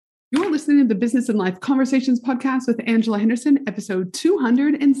You're listening to the Business and Life Conversations podcast with Angela Henderson, episode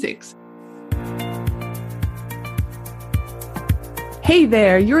 206. Hey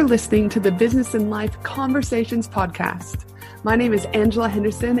there, you're listening to the Business and Life Conversations podcast. My name is Angela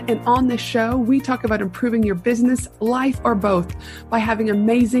Henderson, and on this show, we talk about improving your business, life, or both by having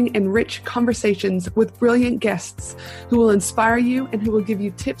amazing and rich conversations with brilliant guests who will inspire you and who will give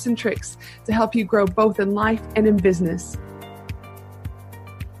you tips and tricks to help you grow both in life and in business.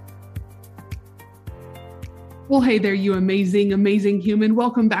 Well, hey there, you amazing, amazing human.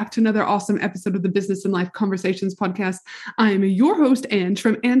 Welcome back to another awesome episode of the Business and Life Conversations podcast. I am your host, Ange,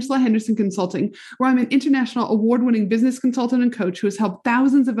 from Angela Henderson Consulting, where I'm an international award-winning business consultant and coach who has helped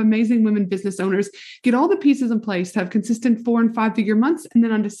thousands of amazing women business owners get all the pieces in place to have consistent 4- and 5-figure months and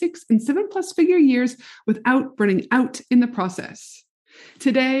then on to 6- and 7+ figure years without burning out in the process.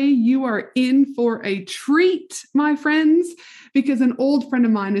 Today, you are in for a treat, my friends, because an old friend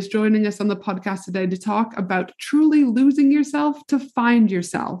of mine is joining us on the podcast today to talk about truly losing yourself to find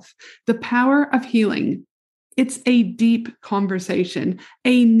yourself, the power of healing. It's a deep conversation,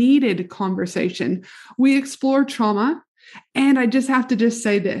 a needed conversation. We explore trauma. And I just have to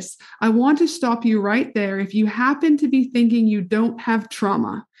say this. I want to stop you right there if you happen to be thinking you don't have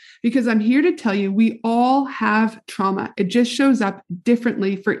trauma, because I'm here to tell you we all have trauma. It just shows up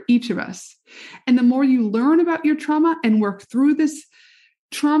differently for each of us. And the more you learn about your trauma and work through this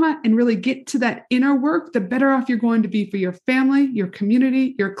trauma and really get to that inner work, the better off you're going to be for your family, your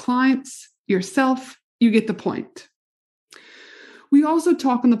community, your clients, yourself. You get the point. We also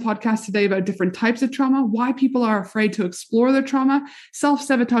talk on the podcast today about different types of trauma, why people are afraid to explore their trauma,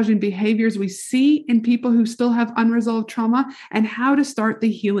 self-sabotaging behaviors we see in people who still have unresolved trauma, and how to start the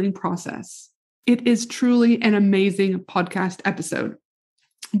healing process. It is truly an amazing podcast episode.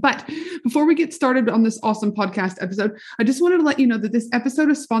 But before we get started on this awesome podcast episode, I just wanted to let you know that this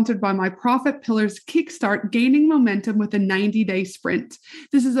episode is sponsored by my Profit Pillars Kickstart Gaining Momentum with a 90-Day Sprint.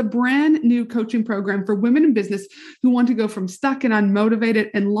 This is a brand new coaching program for women in business who want to go from stuck and unmotivated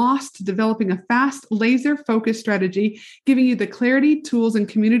and lost to developing a fast, laser-focused strategy, giving you the clarity, tools, and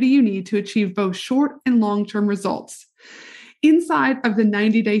community you need to achieve both short and long-term results. Inside of the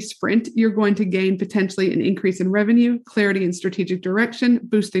 90-day sprint, you're going to gain potentially an increase in revenue, clarity and strategic direction,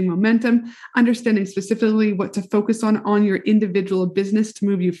 boosting momentum, understanding specifically what to focus on your individual business to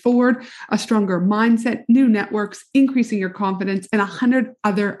move you forward, a stronger mindset, new networks, increasing your confidence, and 100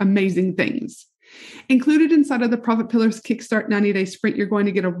 other amazing things. Included inside of the Profit Pillars Kickstart 90-Day Sprint, you're going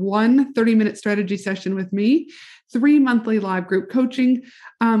to get a 30-minute strategy session with me, 3 monthly live group coaching,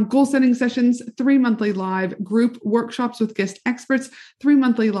 goal-setting sessions, 3 monthly live group workshops with guest experts, 3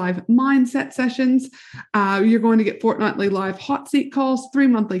 monthly live mindset sessions. You're going to get fortnightly live hot seat calls, 3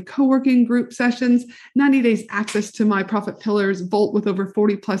 monthly co-working group sessions, 90 days access to my Profit Pillars Vault with over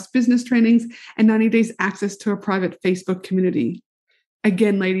 40+ business trainings, and 90 days access to a private Facebook community.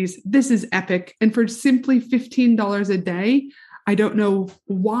 Again, ladies, this is epic. And for simply $15 a day, I don't know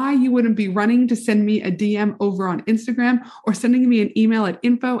why you wouldn't be running to send me a DM over on Instagram or sending me an email at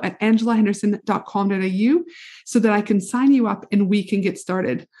info@angelahenderson.com.au so that I can sign you up and we can get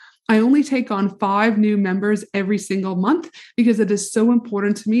started. I only take on 5 new members every single month because it is so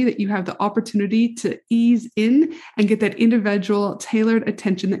important to me that you have the opportunity to ease in and get that individual tailored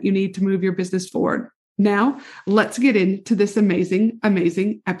attention that you need to move your business forward. Now, let's get into this amazing,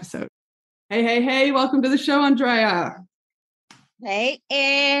 amazing episode. Hey, welcome to the show, Andrea. Hey,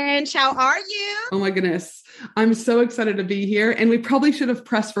 Ange, how are you? Oh my goodness. I'm so excited to be here. And we probably should have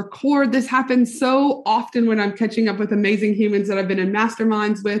pressed record. This happens so often when I'm catching up with amazing humans that I've been in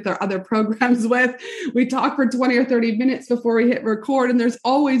masterminds with or other programs with. We talk for 20 or 30 minutes before we hit record, and there's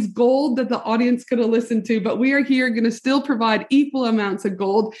always gold that the audience could have listened to, but we are here going to still provide equal amounts of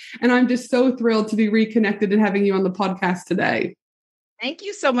gold. And I'm just so thrilled to be reconnected and having you on the podcast today. Thank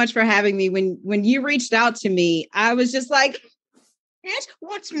you so much for having me. When you reached out to me, I was just like, Ange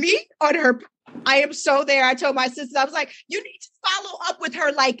wants me on her. I am so there. I told my sisters, I was like, you need to follow up with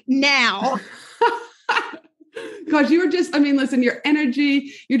her like now. Because you were just, listen, your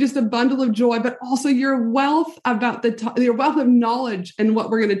energy, you're just a bundle of joy, but also your wealth about your wealth of knowledge and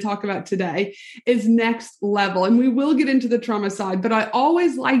what we're going to talk about today is next level. And we will get into the trauma side, but I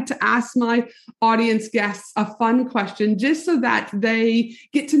always like to ask my audience guests a fun question just so that they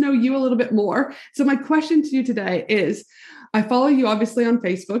get to know you a little bit more. So my question to you today is, I follow you obviously on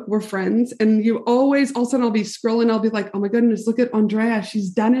Facebook. We're friends. And you always, all of a sudden I'll be scrolling. I'll be like, oh my goodness, look at Andrea. She's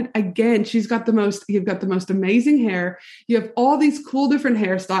done it again. You've got the most amazing hair. You have all these cool different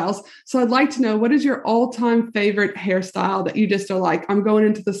hairstyles. So I'd like to know, what is your all-time favorite hairstyle that you just are like, I'm going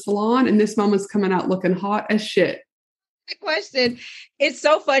into the salon and this mama's coming out looking hot as shit? question. It's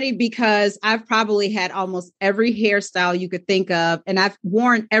so funny because I've probably had almost every hairstyle you could think of, and I've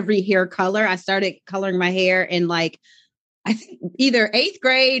worn every hair color. I started coloring my hair in like, I think either 8th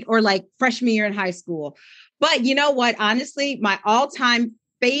grade or like freshman year in high school. But you know what? Honestly, my all-time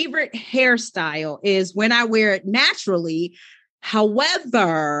favorite hairstyle is when I wear it naturally.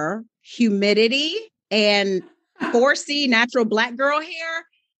 However, humidity and 4C natural Black girl hair,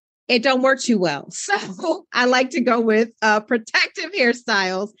 it don't work too well. So I like to go with protective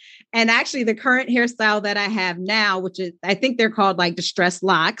hairstyles. And actually the current hairstyle that I have now, which is, I think they're called like distressed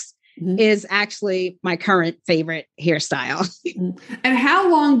locks, is actually my current favorite hairstyle. And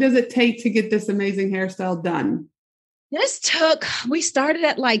how long does it take to get this amazing hairstyle done? We started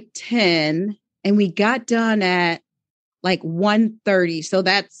at like 10 and we got done at like 1:30. So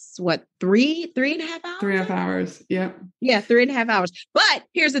that's what, 3.5 hours? 3.5 hours. Yep. Yeah, 3.5 hours. But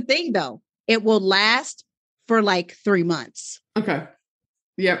here's the thing though, it will last for like 3 months. Okay.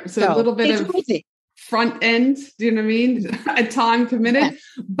 Yep. So a little bit of front end, do you know what I mean? A time committed. Yes.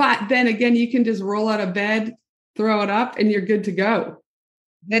 But then again, you can just roll out of bed, throw it up, and you're good to go.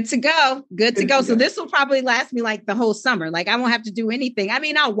 Good to go. Good to go. So this will probably last me like the whole summer. Like I won't have to do anything. I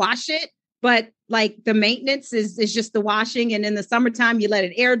mean, I'll wash it, but like the maintenance is just the washing. And in the summertime, you let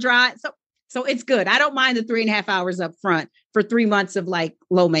it air dry. So it's good. I don't mind the 3.5 hours up front for 3 months of like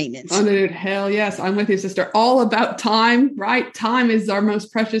low maintenance. Oh, dude, hell yes. I'm with you, sister. All about time, right? Time is our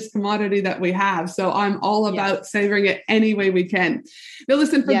most precious commodity that we have. So I'm all about savoring it any way we can. Now,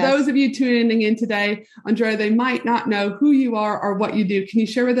 listen, for those of you tuning in today, Andrea, they might not know who you are or what you do. Can you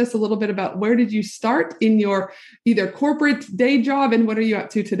share with us a little bit about where did you start in your either corporate day job and what are you up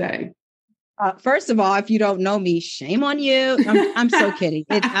to today? First of all, if you don't know me, shame on you. I'm so kidding.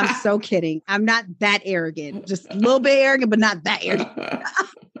 I'm so kidding. I'm not that arrogant. Just a little bit arrogant, but not that arrogant.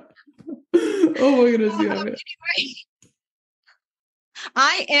 Oh my goodness. Anyway,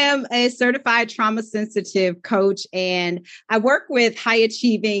 I am a certified trauma sensitive coach, and I work with high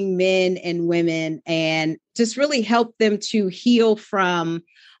achieving men and women and just really help them to heal from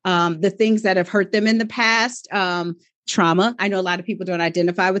the things that have hurt them in the past. Trauma. I know a lot of people don't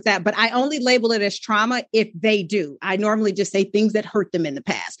identify with that, but I only label it as trauma if they do. I normally just say things that hurt them in the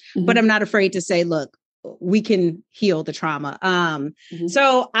past, but I'm not afraid to say, look, we can heal the trauma.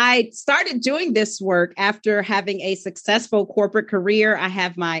 So I started doing this work after having a successful corporate career. I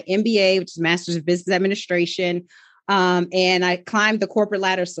have my MBA, which is Master's of Business Administration. And I climbed the corporate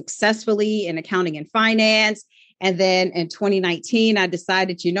ladder successfully in accounting and finance. And then in 2019, I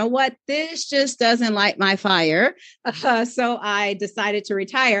decided, you know what, this just doesn't light my fire. So I decided to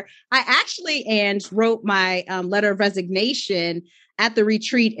retire. I actually, wrote my letter of resignation at the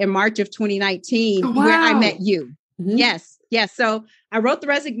retreat in March of 2019, where I met you. Yes. So I wrote the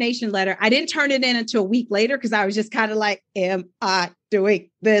resignation letter. I didn't turn it in until a week later because I was just kind of like, am I doing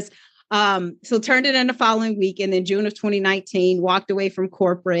this? So turned it in the following week. And then June of 2019, walked away from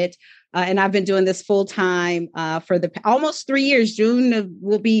corporate. And I've been doing this full time for almost 3 years. June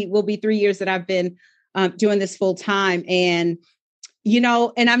will be 3 years that I've been doing this full time. And,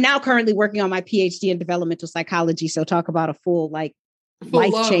 and I'm now currently working on my PhD in developmental psychology. So talk about a full life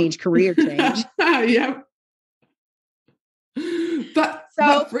change, career change. Yeah. But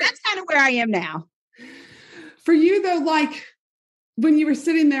that's kind of where I am now. For you though, like, when you were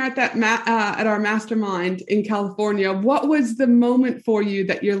sitting there at that at our mastermind in California, what was the moment for you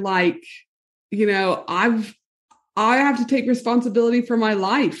that you're like, I have to take responsibility for my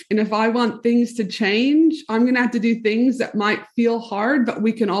life. And if I want things to change, I'm going to have to do things that might feel hard, but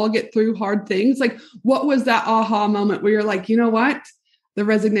we can all get through hard things. Like, what was that aha moment where you're like, you know what? The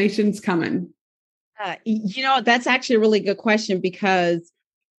resignation's coming. That's actually a really good question because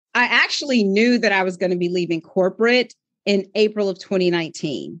I actually knew that I was going to be leaving corporate in April of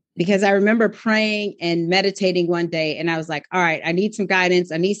 2019, because I remember praying and meditating one day and I was like, all right, I need some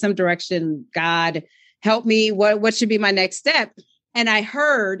guidance. I need some direction. God, help me. What should be my next step? And I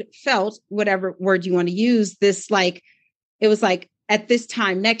felt, whatever word you want to use, it was like at this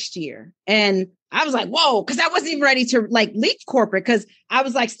time next year. And I was like, whoa, because I wasn't even ready to leave corporate because I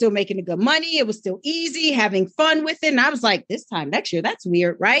was still making the good money. It was still easy, having fun with it. And I was like, this time next year, that's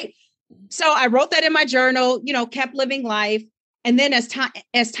weird, right? So I wrote that in my journal, kept living life. And then as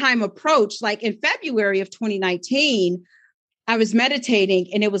time approached, like in February of 2019, I was meditating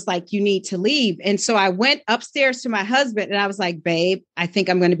and it was like, you need to leave. And so I went upstairs to my husband and I was like, babe, I think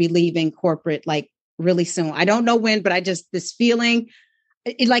I'm going to be leaving corporate really soon. I don't know when, but this feeling,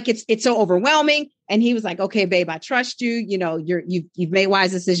 it's so overwhelming. And he was like, okay, babe, I trust you. You've made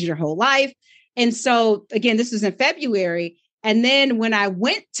wise decisions your whole life. And so again, this was in February. And then when I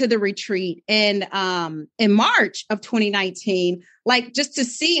went to the retreat in March of 2019, like just to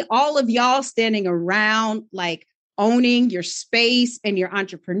see all of y'all standing around, like owning your space and your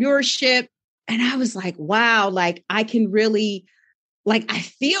entrepreneurship. And I was like, wow, like I can really, like, I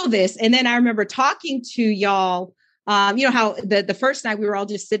feel this. And then I remember talking to y'all, you know, how the first night we were all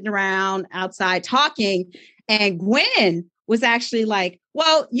just sitting around outside talking, and Gwen was actually like,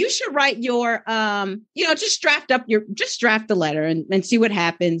 well, you should write your, you know, just draft the letter and see what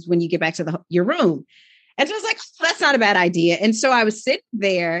happens when you get back to your room. And so I was like, oh, that's not a bad idea. And so I was sitting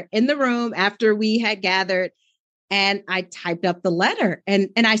there in the room after we had gathered, and I typed up the letter and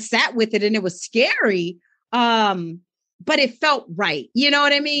I sat with it, and it was scary. But it felt right. You know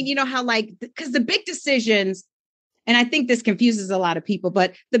what I mean? You know how, like, because the big decisions, and I think this confuses a lot of people,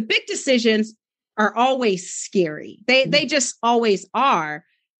 but the big decisions are always scary. They just always are.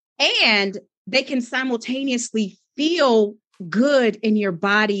 And they can simultaneously feel good in your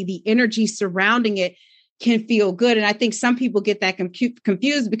body. The energy surrounding it can feel good. And I think some people get that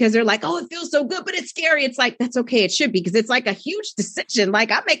confused because they're like, oh, it feels so good, but it's scary. It's like, that's okay. It should be, because it's like a huge decision.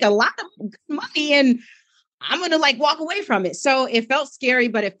 Like, I make a lot of money and I'm going to like walk away from it. So it felt scary,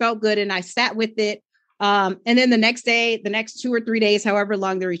 but it felt good. And I sat with it. And then the next day, the next 2 or 3 days, however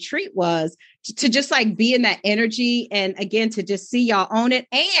long the retreat was, to just like be in that energy. And again, to just see y'all own it.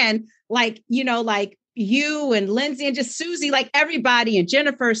 And like, you know, like you and Lindsay and just Susie, like everybody, and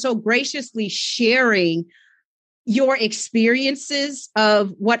Jennifer, so graciously sharing your experiences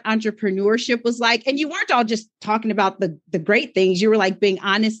of what entrepreneurship was like. And you weren't all just talking about the great things. You were like being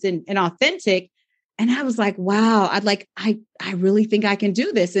honest and authentic. And I was like, wow, I really think I can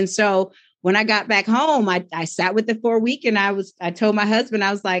do this. And so when I got back home, I sat with it for a week, and I told my husband,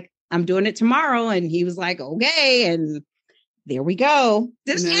 I was like, I'm doing it tomorrow. And he was like, okay. And there we go.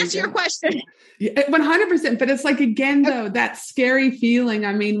 Did I answer your question? Yeah, 100%. But it's like, again, though, that scary feeling.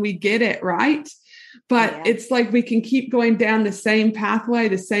 I mean, we get it, right? But it's like we can keep going down the same pathway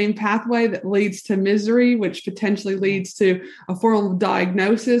that leads to misery, which potentially leads to a formal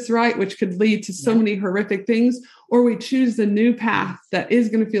diagnosis, right? Which could lead to so many horrific things. Or we choose the new path that is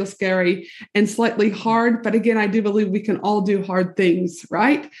going to feel scary and slightly hard. But again, I do believe we can all do hard things,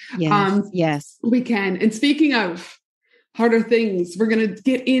 right? Yes, we can. And speaking of harder things, we're going to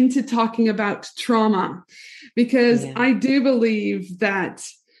get into talking about trauma, because I do believe that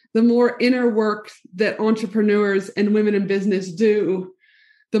the more inner work that entrepreneurs and women in business do,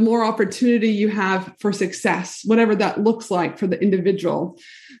 the more opportunity you have for success, whatever that looks like for the individual.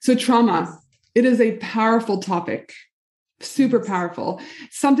 So trauma, it is a powerful topic, super powerful,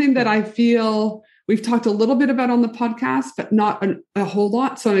 something that I feel we've talked a little bit about on the podcast, but not a whole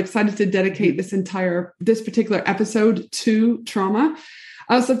lot. So I'm excited to dedicate this particular episode to trauma.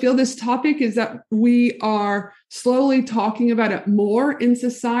 I also feel this topic is that we are slowly talking about it more in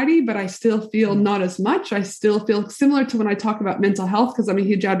society, but I still feel not as much. I still feel similar to when I talk about mental health, because I'm a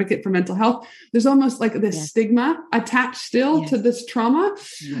huge advocate for mental health. There's almost like this stigma attached still to this trauma.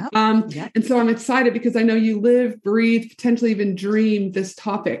 And so I'm excited because I know you live, breathe, potentially even dream this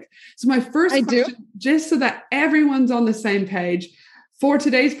topic. So my first question, just so that everyone's on the same page for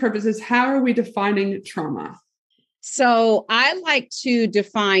today's purposes, how are we defining trauma? So I like to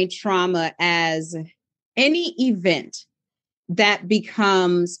define trauma as any event that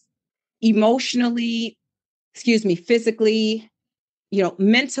becomes physically,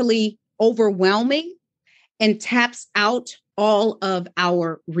 mentally overwhelming and taps out all of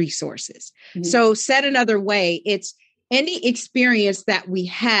our resources. Mm-hmm. So said another way, it's any experience that we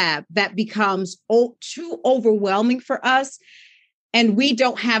have that becomes too overwhelming for us, and we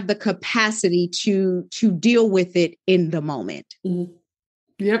don't have the capacity to deal with it in the moment. Mm-hmm.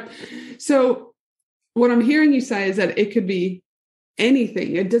 Yep. So what I'm hearing you say is that it could be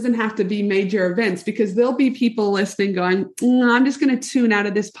anything. It doesn't have to be major events, because there'll be people listening going, I'm just going to tune out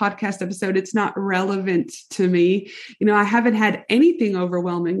of this podcast episode. It's not relevant to me. I haven't had anything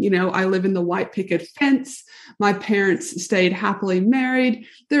overwhelming. I live in the white picket fence. My parents stayed happily married.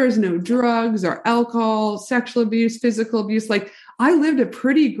 There is no drugs or alcohol, sexual abuse, physical abuse. Like, I lived a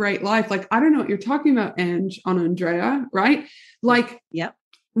pretty great life. Like, I don't know what you're talking about, Andrea, right? Like,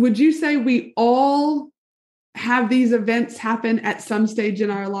 would you say we all have these events happen at some stage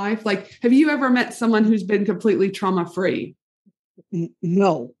in our life? Like, have you ever met someone who's been completely trauma-free?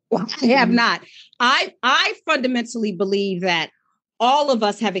 No, I have not. I fundamentally believe that all of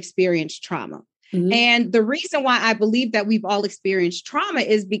us have experienced trauma. Mm-hmm. And the reason why I believe that we've all experienced trauma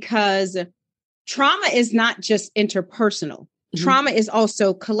is because trauma is not just interpersonal. Mm-hmm. Trauma is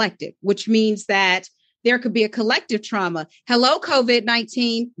also collective, which means that there could be a collective trauma. Hello,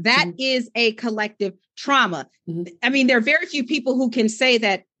 COVID-19. That is a collective trauma. I mean, there are very few people who can say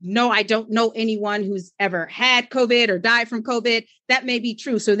that, no, I don't know anyone who's ever had COVID or died from COVID. That may be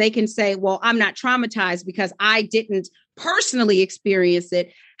true. So they can say, well, I'm not traumatized because I didn't personally experience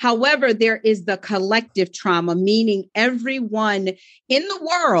it. However, there is the collective trauma, meaning everyone in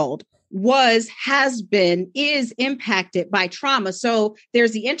the world has been, is impacted by trauma. So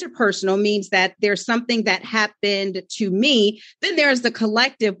there's the interpersonal, means that there's something that happened to me. Then there's the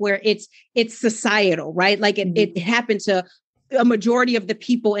collective, where it's societal, right? Like it happened to a majority of the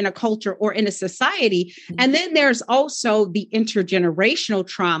people in a culture or in a society. And then there's also the intergenerational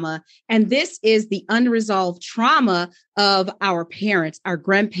trauma. And this is the unresolved trauma of our parents, our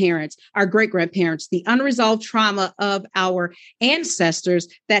grandparents, our great-grandparents, the unresolved trauma of our ancestors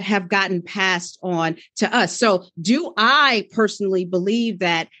that have gotten passed on to us. So do I personally believe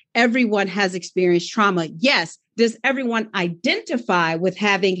that everyone has experienced trauma? Yes. Does everyone identify with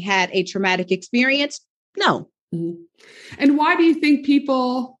having had a traumatic experience? No. And why do you think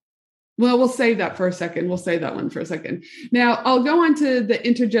people, well, we'll save that for a second. We'll save that one for a second. Now, I'll go on to the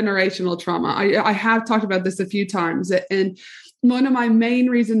intergenerational trauma. I have talked about this a few times. And one of my main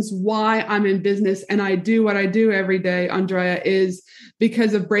reasons why I'm in business and I do what I do every day, Andrea, is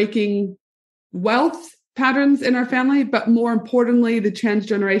because of breaking wealth patterns in our family. But more importantly, the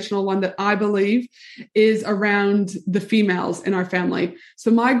transgenerational one that I believe is around the females in our family.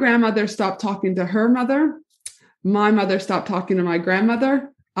 So my grandmother stopped talking to her mother. My mother stopped talking to my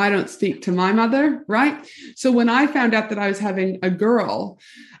grandmother. I don't speak to my mother, right? So when I found out that I was having a girl,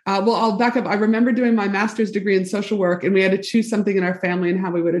 well, I'll back up. I remember doing my master's degree in social work, and we had to choose something in our family and how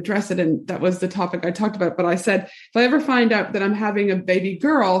we would address it. And that was the topic I talked about. But I said, if I ever find out that I'm having a baby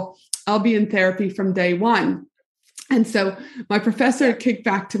girl, I'll be in therapy from day one. And so my professor kicked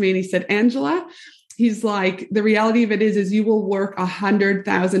back to me and he said, Angela, he's like, the reality of it is you will work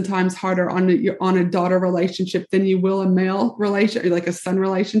 100,000 times harder on a daughter relationship than you will a male relationship, like a son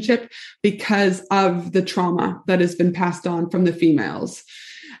relationship, because of the trauma that has been passed on from the females.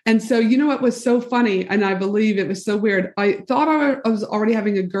 And so, you know, what was so funny, and I believe it was so weird. I thought I was already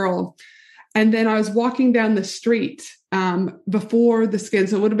having a girl. And then I was walking down the street before the skin.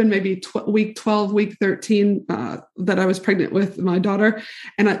 So it would have been maybe week 12, week 13 that I was pregnant with my daughter.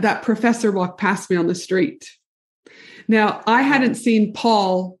 And that professor walked past me on the street. Now, I hadn't seen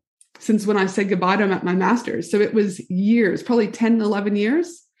Paul since when I said goodbye to him at my master's. So it was years, probably 10, 11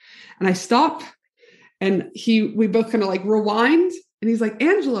 years. And I stopped and we both kind of like rewind. And he's like,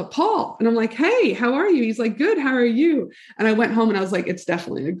 Angela, Paul. And I'm like, hey, how are you? He's like, good. How are you? And I went home and I was like, it's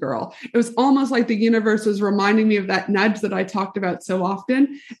definitely a girl. It was almost like the universe was reminding me of that nudge that I talked about so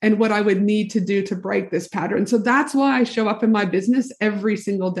often and what I would need to do to break this pattern. So that's why I show up in my business every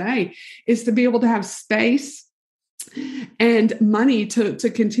single day, is to be able to have space and money to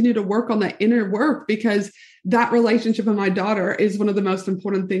continue to work on that inner work, because that relationship with my daughter is one of the most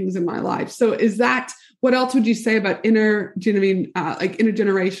important things in my life. So what else would you say about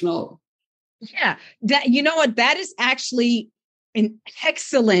intergenerational? Yeah, you know what? That is actually an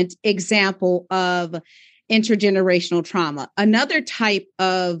excellent example of intergenerational trauma. Another type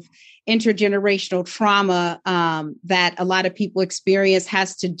of intergenerational trauma that a lot of people experience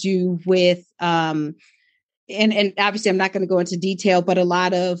has to do with, and obviously I'm not going to go into detail, but a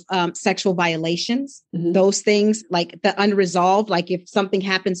lot of sexual violations, those things like the unresolved, like if something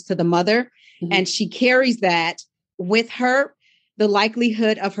happens to the mother, and she carries that with her, the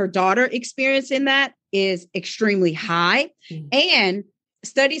likelihood of her daughter experiencing that is extremely high. And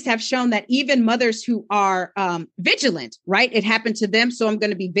studies have shown that even mothers who are vigilant, right? It happened to them, so I'm going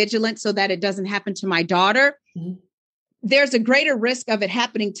to be vigilant so that it doesn't happen to my daughter. There's a greater risk of it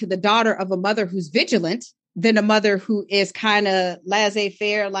happening to the daughter of a mother who's vigilant than a mother who is kind of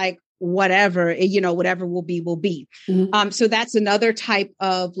laissez-faire, like whatever, whatever will be, will be. So that's another type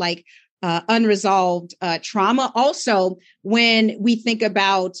of like unresolved trauma. Also, when we think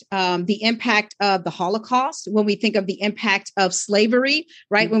about the impact of the Holocaust, when we think of the impact of slavery,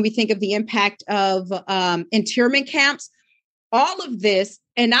 right? When we think of the impact of internment camps, all of this,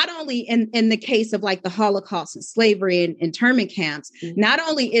 and not only in the case of like the Holocaust and slavery and internment camps, not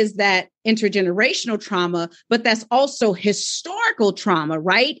only is that intergenerational trauma, but that's also historical trauma,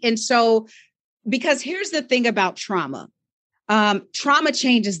 right? And so, because here's the thing about trauma. Trauma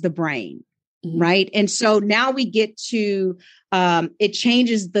changes the brain, right? And so now we get to, it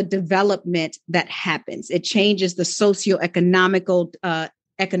changes the development that happens. It changes the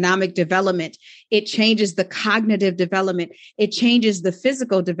economic development. It changes the cognitive development. It changes the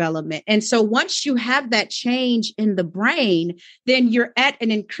physical development. And so once you have that change in the brain, then you're at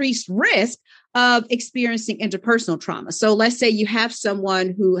an increased risk of experiencing interpersonal trauma. So let's say you have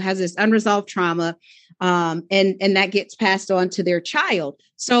someone who has this unresolved trauma, and that gets passed on to their child.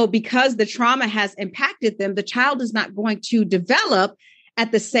 So because the trauma has impacted them, the child is not going to develop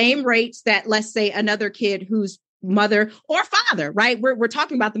at the same rates that, let's say, another kid whose mother or father, right? We're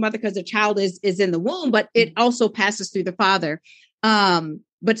talking about the mother because the child is in the womb, but it also passes through the father.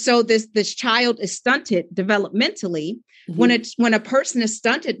 But so this child is stunted developmentally. When a person is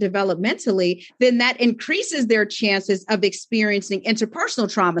stunted developmentally, then that increases their chances of experiencing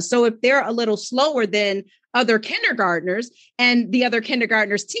interpersonal trauma. So if they're a little slower than other kindergartners and the other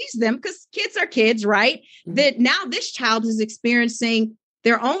kindergartners tease them because kids are kids, right? That now this child is experiencing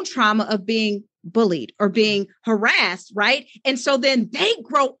their own trauma of being bullied or being harassed, right? And so then they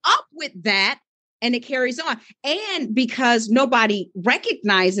grow up with that and it carries on. And because nobody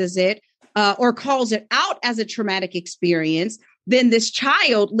recognizes it or calls it out as a traumatic experience, then this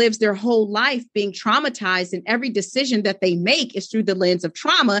child lives their whole life being traumatized, and every decision that they make is through the lens of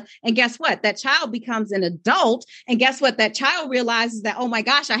trauma. And guess what? That child becomes an adult. And guess what? That child realizes that, oh my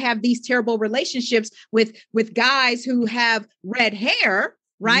gosh, I have these terrible relationships with guys who have red hair.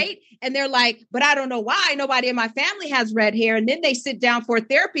 Right. And they're like, but I don't know why nobody in my family has red hair. And then they sit down for a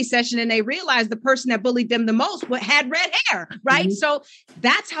therapy session and they realize the person that bullied them the most had red hair. Right. So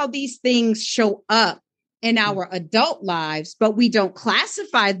that's how these things show up in our adult lives, but we don't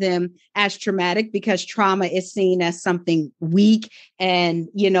classify them as traumatic because trauma is seen as something weak. And,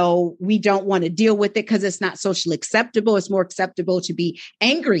 we don't want to deal with it because it's not socially acceptable. It's more acceptable to be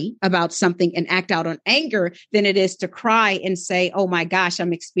angry about something and act out on anger than it is to cry and say, oh my gosh,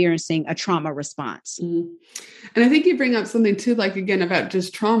 I'm experiencing a trauma response. And I think you bring up something too, like, again, about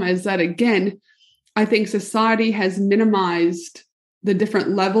just trauma is that, again, I think society has minimized the different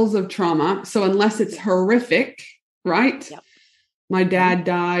levels of trauma. So unless it's horrific, right? Yep. My dad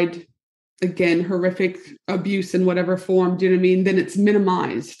died, again, horrific abuse in whatever form, do you know what I mean? Then it's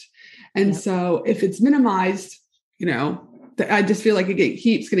minimized. And so if it's minimized, I just feel like it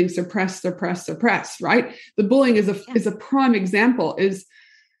keeps getting suppressed, right? The bullying is a prime example is,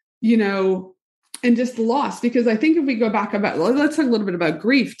 and just loss, because I think if we go back let's talk a little bit about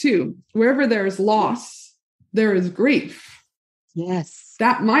grief too. Wherever there is loss, there is grief. Yes.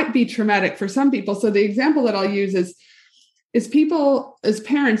 That might be traumatic for some people. So the example that I'll use is people as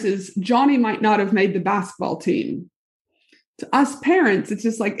parents is Johnny might not have made the basketball team. To us parents, it's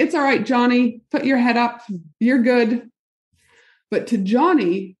just like, it's all right, Johnny, put your head up. You're good. But to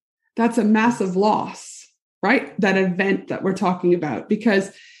Johnny, that's a massive loss, right? That event that we're talking about,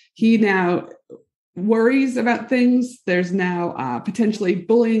 because he now worries about things. There's now potentially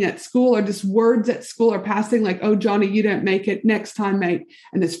bullying at school, or just words at school are passing like, oh, Johnny, you didn't make it, next time, mate.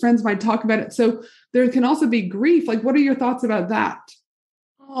 And his friends might talk about it. So there can also be grief. Like, what are your thoughts about that?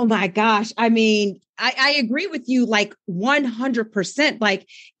 Oh my gosh. I mean, I agree with you like 100%. Like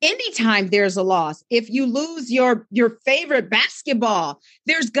anytime there's a loss, if you lose your favorite basketball,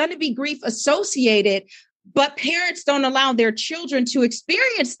 there's going to be grief associated, but parents don't allow their children to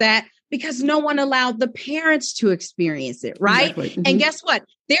experience that because no one allowed the parents to experience it, right? Exactly. And guess what?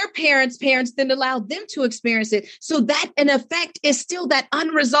 Their parents then allowed them to experience it. So that, in effect, is still that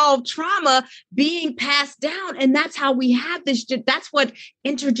unresolved trauma being passed down. And that's how we have this. That's what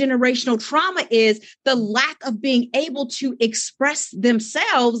intergenerational trauma is, the lack of being able to express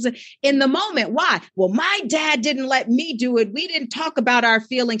themselves in the moment. Why? Well, my dad didn't let me do it. We didn't talk about our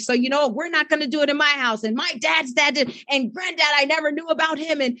feelings. So, we're not going to do it in my house. And my dad's dad did. And granddad, I never knew about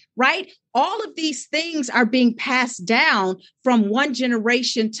him. And right? All of these things are being passed down from one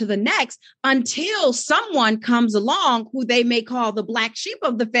generation to the next until someone comes along who they may call the black sheep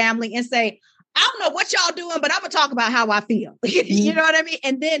of the family and say, I don't know what y'all doing, but I'm going to talk about how I feel. You know what I mean?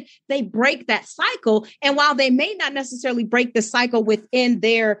 And then they break that cycle. And while they may not necessarily break the cycle within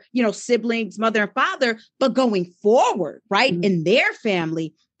their, siblings, mother and father, but going forward, right, in their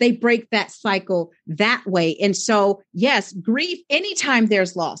family, they break that cycle that way. And so, yes, grief, anytime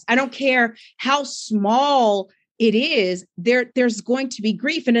there's loss, I don't care how small it is, there's going to be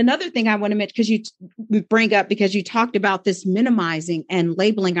grief. And another thing I want to mention, because you bring up, because you talked about this minimizing and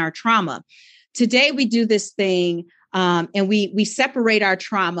labeling our trauma. Today, we do this thing and we separate our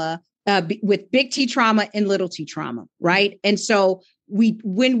trauma with big T trauma and little T trauma, right? And so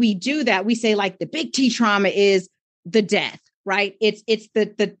when we do that, we say like the big T trauma is the death, right? It's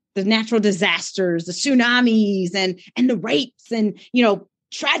the natural disasters, the tsunamis and the rapes and,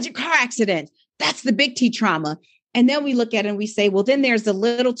 tragic car accidents. That's the big T trauma. And then we look at it and we say, well, then there's the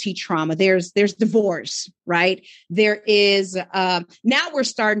little t trauma. There's divorce, right? There is, now we're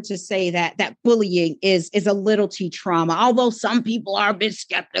starting to say that bullying is a little t trauma, although some people are a bit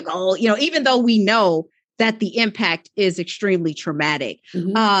skeptical, even though we know that the impact is extremely traumatic.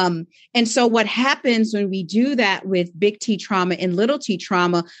 Mm-hmm. And so what happens when we do that with big T trauma and little t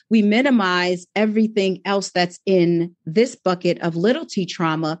trauma, we minimize everything else that's in this bucket of little t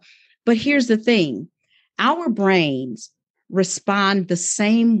trauma. But here's the thing. Our brains respond the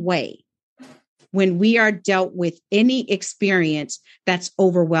same way when we are dealt with any experience that's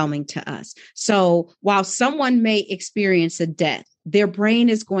overwhelming to us. So while someone may experience a death, their brain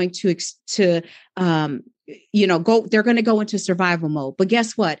is going to they're going to go into survival mode. But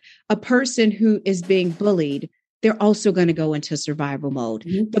guess what? A person who is being bullied, they're also going to go into survival mode.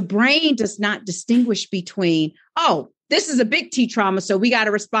 Mm-hmm. The brain does not distinguish between, this is a big T trauma, so we got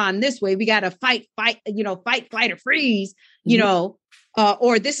to respond this way. We got to fight, flight, or freeze, mm-hmm.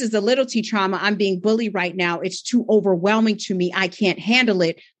 Or this is the little T trauma. I'm being bullied right now. It's too overwhelming to me. I can't handle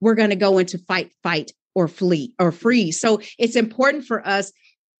it. We're going to go into fight, or flee or freeze. So it's important for us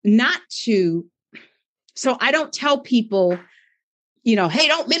not to. So I don't tell people, hey,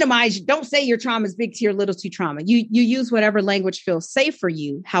 don't minimize, don't say your trauma is big T or little T trauma. You use whatever language feels safe for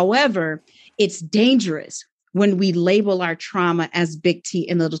you. However, it's dangerous when we label our trauma as big T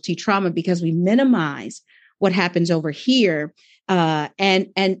and little t trauma because we minimize what happens over here. And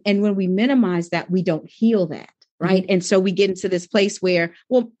when we minimize that, we don't heal that. Right. Mm-hmm. And so we get into this place where,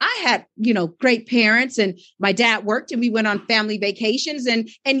 I had, great parents and my dad worked and we went on family vacations and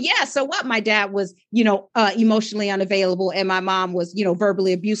yeah, so what? My dad was, emotionally unavailable and my mom was,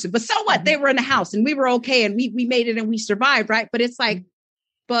 verbally abusive, but so what? They were in the house and we were okay and we made it and we survived. Right. But it's like,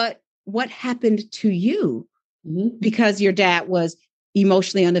 but what happened to you? Mm-hmm. Because your dad was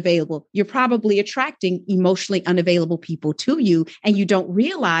emotionally unavailable. You're probably attracting emotionally unavailable people to you and you don't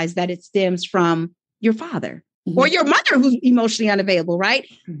realize that it stems from your father. Mm-hmm. Or your mother who's emotionally unavailable, right?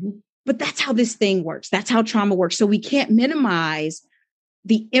 Mm-hmm. But that's how this thing works. That's how trauma works. So we can't minimize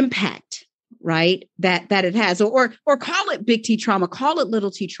the impact, right? That it has, or call it big T trauma, call it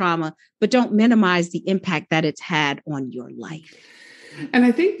little T trauma, but don't minimize the impact that it's had on your life. And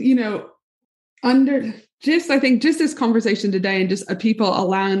I think, just this conversation today and just people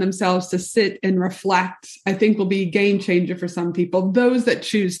allowing themselves to sit and reflect, I think will be a game changer for some people, those that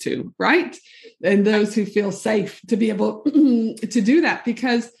choose to, right? And those who feel safe to be able to do that,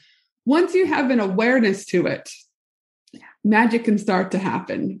 because once you have an awareness to it, magic can start to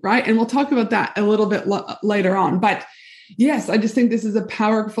happen, right? And we'll talk about that a little bit later on. But yes, I just think this is a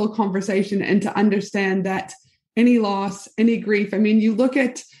powerful conversation and to understand that any loss, any grief, you look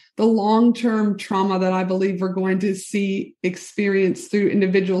at the long-term trauma that I believe we're going to see experienced through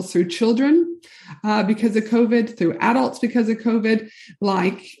individuals, through children because of COVID, through adults because of COVID,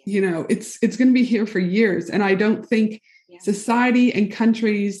 it's going to be here for years. And I don't think society and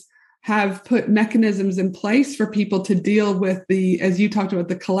countries have put mechanisms in place for people to deal with as you talked about,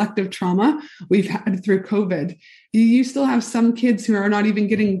 the collective trauma we've had through COVID. You still have some kids who are not even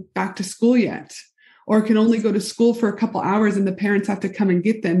getting back to school yet, or can only go to school for a couple hours and the parents have to come and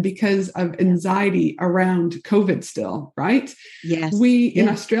get them because of anxiety around COVID still, right? Yes. In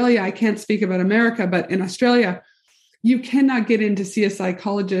Australia, I can't speak about America, but in Australia, you cannot get in to see a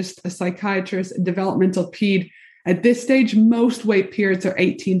psychologist, a psychiatrist, a developmental ped. At this stage, most wait periods are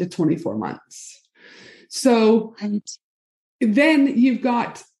 18 to 24 months. So then you've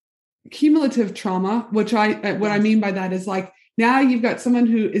got cumulative trauma, which what I mean by that is now you've got someone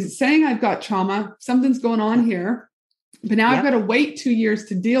who is saying, I've got trauma, something's going on here, but now I've got to wait 2 years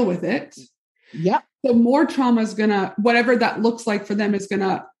to deal with it. Yep. So more trauma is whatever that looks like for them is going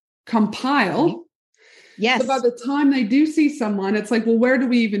to compile. Yes. So by the time they do see someone, it's like, well, where do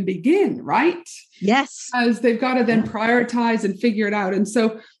we even begin? Right. Yes. Because they've got to then prioritize and figure it out. And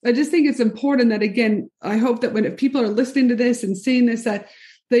so I just think it's important that, again, I hope that if people are listening to this and seeing this, that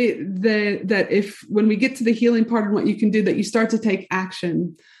when we get to the healing part and what you can do, that you start to take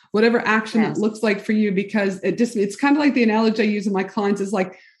action, whatever action it looks like for you, because it's kind of like the analogy I use with my clients is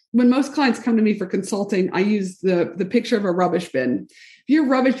like, when most clients come to me for consulting, I use the picture of a rubbish bin. If your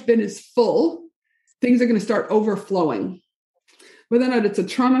rubbish bin is full, things are going to start overflowing. Whether or not it's a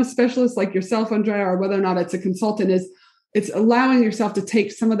trauma specialist like yourself, Andrea, or whether or not it's a consultant, it's allowing yourself to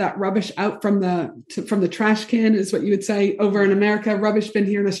take some of that rubbish out from the trash can, is what you would say over in America, rubbish bin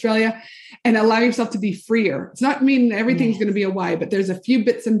here in Australia, and allow yourself to be freer. It's not meaning everything's going to be away, but there's a few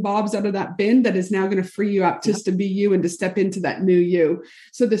bits and bobs out of that bin that is now going to free you up just to be you and to step into that new you.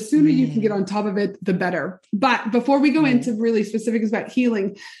 So the sooner you can get on top of it, the better. But before we go into really specifics about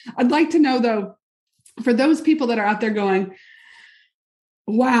healing, I'd like to know, though, for those people that are out there going,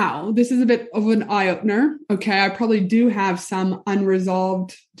 wow, this is a bit of an eye opener. Okay, I probably do have some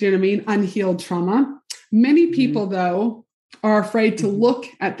unresolved, do you know what I mean? Unhealed trauma. Many people, though, are afraid to look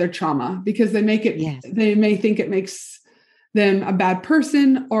at their trauma because they may think it makes them a bad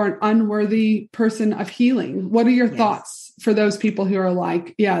person or an unworthy person of healing. What are your thoughts for those people who are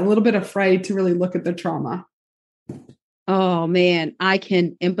like, a little bit afraid to really look at the trauma? Oh man, I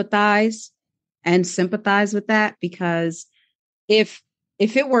can empathize and sympathize with that, because if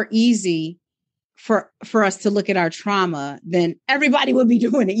it were easy for us to look at our trauma, then everybody would be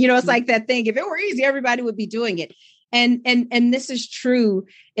doing it. It's like that thing. If it were easy, everybody would be doing it. And this is true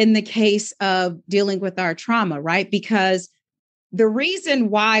in the case of dealing with our trauma, right? Because the reason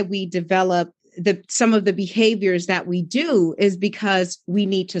why we develop some of the behaviors that we do is because we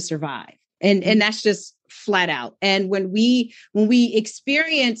need to survive. And that's just flat out. And when we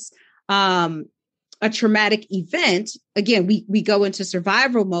experience a traumatic event, again, we go into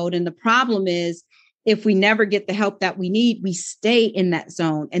survival mode. And the problem is, if we never get the help that we need, we stay in that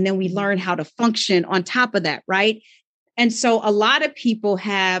zone. And then we learn how to function on top of that, right? And so a lot of people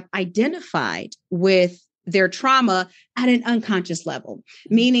have identified with their trauma at an unconscious level,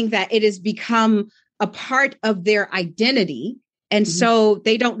 meaning that it has become a part of their identity. And so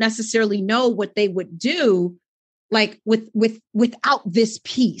they don't necessarily know what they would do like without this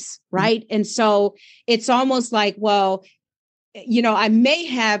piece, right? And so it's almost like, well, I may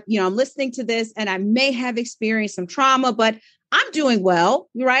have, I'm listening to this and I may have experienced some trauma, but I'm doing well,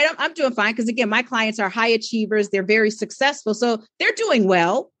 right? I'm doing fine. Because again, my clients are high achievers. They're very successful. So they're doing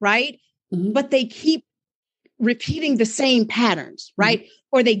well, right? But they keep repeating the same patterns, right?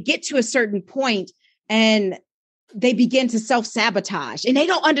 Or they get to a certain point and they begin to self-sabotage and they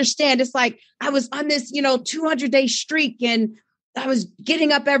don't understand. It's like, I was on this, 200-day streak and I was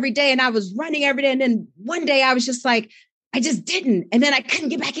getting up every day and I was running every day. And then one day I was just like, I just didn't. And then I couldn't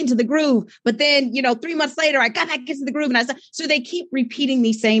get back into the groove. But then, 3 months later, I got back into the groove. And so they keep repeating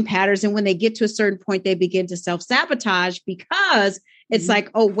these same patterns. And when they get to a certain point, they begin to self-sabotage because it's like,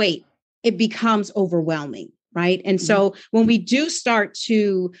 oh, wait, it becomes overwhelming. Right. And so when we do start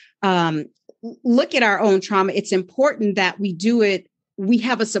to look at our own trauma, it's important that we do it. We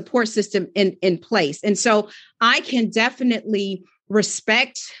have a support system in place. And so I can definitely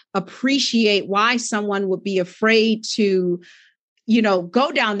respect, appreciate why someone would be afraid to,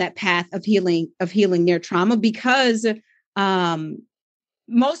 go down that path of healing their trauma, because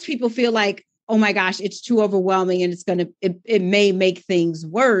most people feel like, oh my gosh, it's too overwhelming and it may make things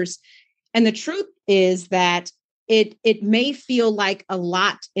worse. And the truth is that it may feel like a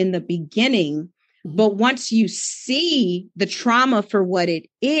lot in the beginning, but once you see the trauma for what it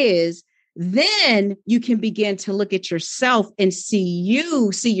is, then you can begin to look at yourself and see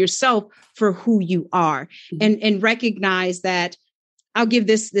yourself for who you are, and recognize that. I'll give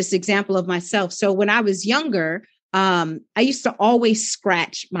this example of myself. So when I was younger, I used to always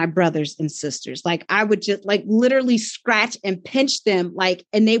scratch my brothers and sisters. Like I would just literally scratch and pinch them,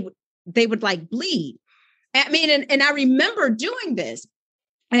 and they would bleed. I mean, and I remember doing this,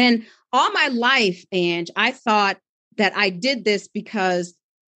 and all my life, Ange, I thought that I did this because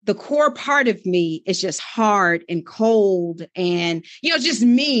the core part of me is just hard and cold and, just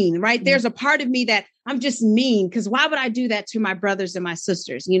mean, right? There's a part of me that I'm just mean, because why would I do that to my brothers and my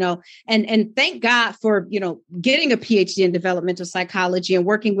sisters, and thank God for, getting a PhD in developmental psychology and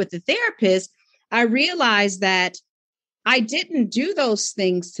working with a therapist. I realized that I didn't do those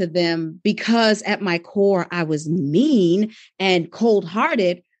things to them because at my core, I was mean and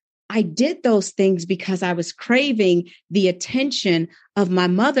cold-hearted. I did those things because I was craving the attention of my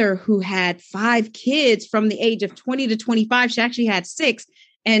mother, who had 5 kids from the age of 20 to 25. She actually had 6,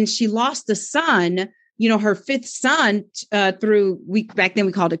 and she lost a son, her 5th son, back then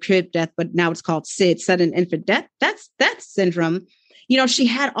we called it crib death, but now it's called SID, sudden infant death. That's syndrome. She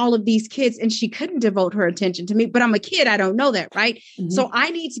had all of these kids and she couldn't devote her attention to me, but I'm a kid. I don't know that. Right. So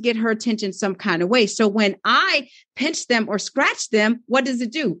I need to get her attention some kind of way. So when I pinch them or scratch them, what does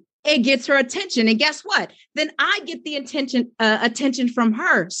it do? It gets her attention. And guess what? Then I get the attention from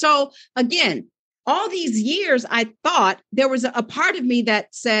her. So again, all these years, I thought there was a part of me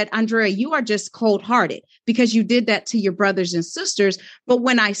that said, Andrea, you are just cold-hearted because you did that to your brothers and sisters. But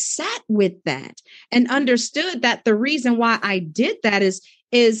when I sat with that and understood that the reason why I did that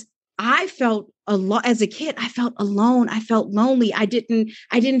is I felt as a kid, I felt alone. I felt lonely. I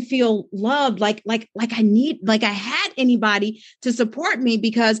didn't feel loved like I had anybody to support me,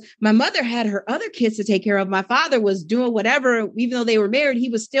 because my mother had her other kids to take care of. My father was doing whatever, even though they were married, he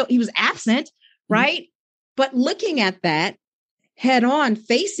was absent. Right. But looking at that head on,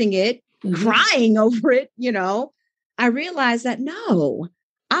 facing it, crying over it, I realized that no,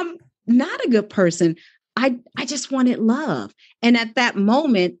 I'm not a good person. I just wanted love. And at that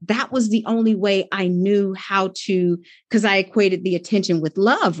moment, that was the only way I knew how to, because I equated the attention with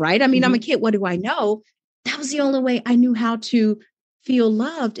love, right? I mean, I'm a kid. What do I know? That was the only way I knew how to feel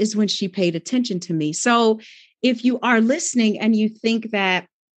loved is when she paid attention to me. So if you are listening and you think that,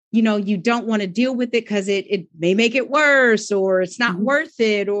 you don't want to deal with it because it may make it worse or it's not worth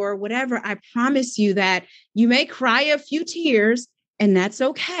it or whatever, I promise you that you may cry a few tears and that's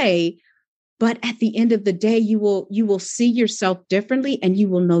okay. But at the end of the day, you will see yourself differently and you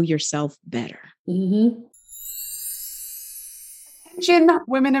will know yourself better. Attention,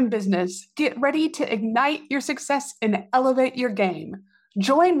 women in business, get ready to ignite your success and elevate your game.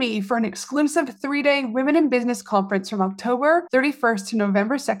 Join me for an exclusive 3-day Women in Business conference from October 31st to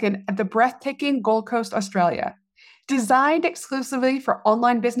November 2nd at the breathtaking Gold Coast, Australia. Designed exclusively for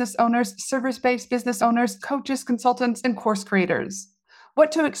online business owners, service-based business owners, coaches, consultants, and course creators.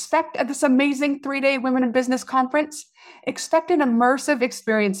 What to expect at this amazing 3-day Women in Business conference? Expect an immersive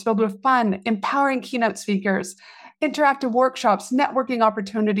experience filled with fun, empowering keynote speakers, interactive workshops, networking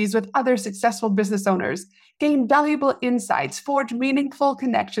opportunities with other successful business owners, gain valuable insights, forge meaningful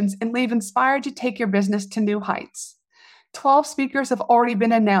connections, and leave inspired to take your business to new heights. 12 speakers have already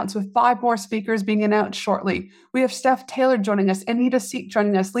been announced, with 5 more speakers being announced shortly. We have Steph Taylor joining us, Anita Seek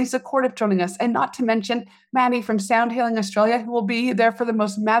joining us, Lisa Cordiff joining us, and not to mention Maddie from Sound Healing Australia, who will be there for the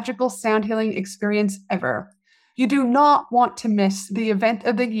most magical sound healing experience ever. You do not want to miss the event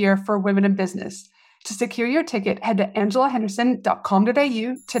of the year for women in business. To secure your ticket, head to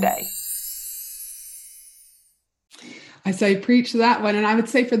angelahenderson.com.au today. I say preach that one. And I would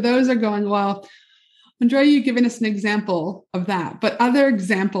say for those that are going, well, Andrea, you've given us an example of that, but other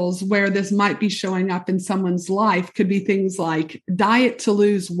examples where this might be showing up in someone's life could be things like diet to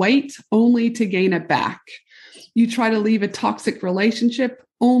lose weight only to gain it back. You try to leave a toxic relationship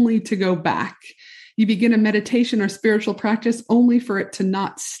only to go back. You begin a meditation or spiritual practice only for it to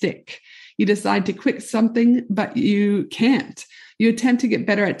not stick. You decide to quit something, but you can't. You attempt to get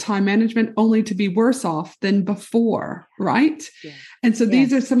better at time management only to be worse off than before, right? Yeah. And so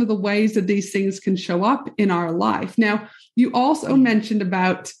these are some of the ways that these things can show up in our life. Now, you also mentioned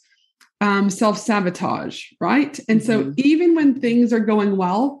about self-sabotage, right? And so even when things are going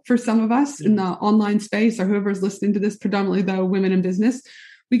well for some of us in the online space, or whoever's listening to this, predominantly though women in business,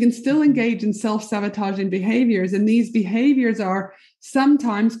 we can still engage in self-sabotaging behaviors. And these behaviors are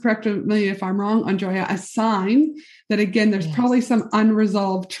sometimes, correct me if I'm wrong, Andrea, a sign that, again, there's probably some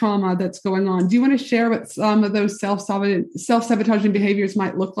unresolved trauma that's going on. Do you want to share what some of those self-sabotaging behaviors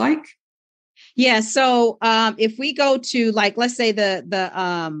might look like? Yeah. So if we go to, like, let's say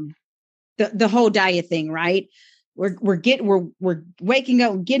the whole diet thing, right? We're waking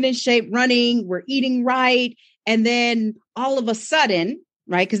up, getting in shape, running, we're eating right. And then all of a sudden,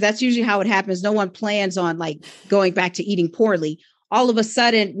 right? Because that's usually how it happens. No one plans on like going back to eating poorly. All of a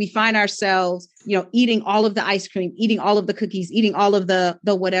sudden we find ourselves, eating all of the ice cream, eating all of the cookies, eating all of the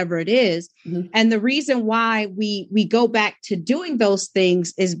whatever it is. And the reason why we go back to doing those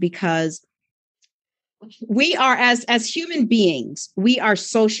things is because we are, as human beings, we are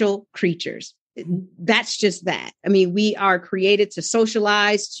social creatures. That's just that. I mean, we are created to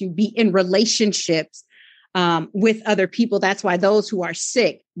socialize, to be in relationships with other people. That's why those who are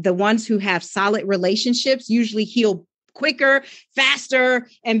sick, the ones who have solid relationships, usually heal quicker, faster,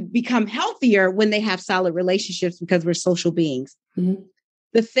 and become healthier when they have solid relationships, because we're social beings.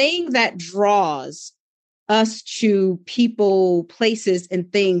 The thing that draws us to people, places,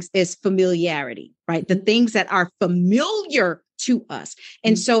 and things is familiarity, right? The things that are familiar to us.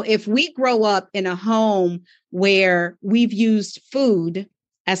 And so if we grow up in a home where we've used food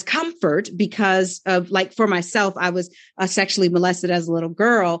as comfort, because of, like, for myself, I was sexually molested as a little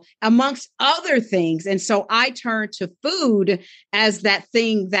girl, amongst other things. And so I turned to food as that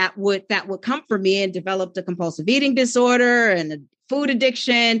thing that would comfort me, and developed a compulsive eating disorder and a food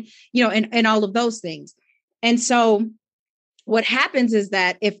addiction, and all of those things. And so what happens is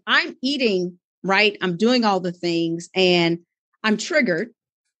that if I'm eating right, I'm doing all the things and I'm triggered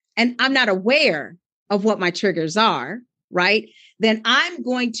and I'm not aware of what my triggers are, right? Then I'm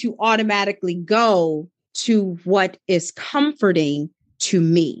going to automatically go to what is comforting to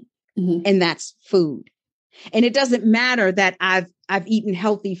me. And that's food. And it doesn't matter that I've eaten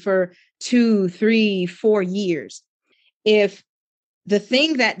healthy for 2, 3, 4 years. If the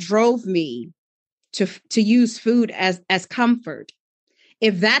thing that drove me to use food as comfort,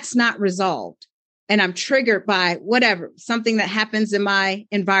 if that's not resolved, and I'm triggered by whatever, something that happens in my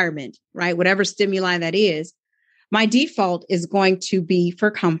environment, right? Whatever stimuli that is, my default is going to be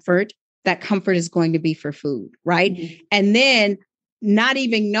for comfort that comfort is going to be for food, right? Mm-hmm. And then not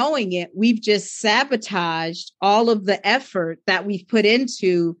even knowing it, we've just sabotaged all of the effort that we've put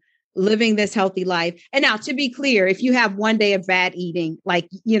into living this healthy life. And now, to be clear, if you have one day of bad eating, like,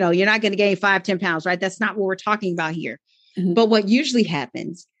 you're not going to gain 5-10 pounds, right? That's not what we're talking about here. Mm-hmm. But what usually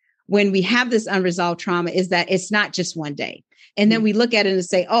happens when we have this unresolved trauma is that it's not just one day. And then we look at it and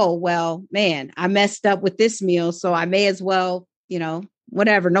say, oh, well, man, I messed up with this meal, so I may as well,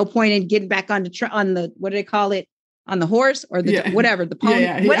 whatever. No point in getting back on the, what do they call it? On the horse or the, whatever, the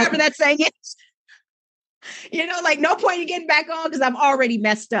pony, whatever that saying is. Like, no point in getting back on because I've already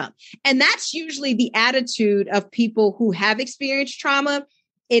messed up. And that's usually the attitude of people who have experienced trauma.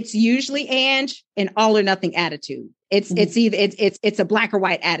 It's usually an all or nothing attitude. It's either it's a black or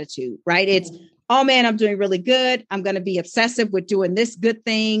white attitude, right? It's, oh man, I'm doing really good. I'm going to be obsessive with doing this good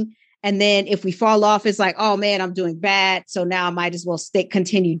thing. And then if we fall off, it's like, oh man, I'm doing bad. So now I might as well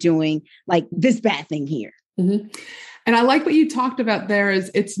continue doing like this bad thing here. Mm-hmm. And I like what you talked about there is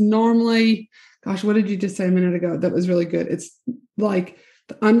it's normally, gosh, what did you just say a minute ago? That was really good. It's like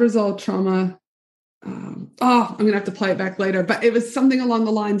the unresolved trauma. I'm going to have to play it back later, but it was something along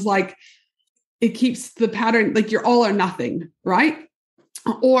the lines like it keeps the pattern, like you're all or nothing, right?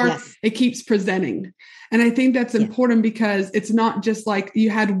 Or it keeps presenting. And I think that's important because it's not just like you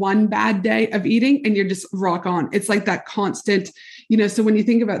had one bad day of eating and you're just rock on. It's like that constant, so when you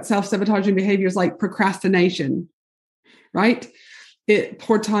think about self-sabotaging behaviors like procrastination, right?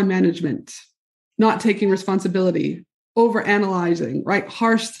 Poor time management, not taking responsibility, overanalyzing, right?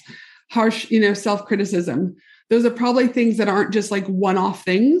 Harsh, self-criticism. Those are probably things that aren't just like one-off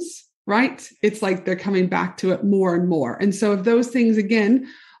things, right? It's like they're coming back to it more and more. And so if those things, again,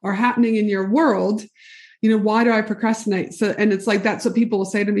 are happening in your world, why do I procrastinate? So, and it's like, that's what people will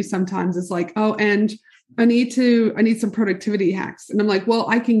say to me sometimes. It's like, oh, and I need some productivity hacks. And I'm like, well,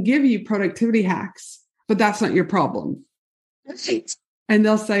 I can give you productivity hacks, but that's not your problem. And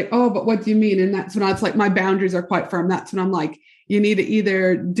they'll say, oh, but what do you mean? And that's when it's like, my boundaries are quite firm. That's when I'm like, you need to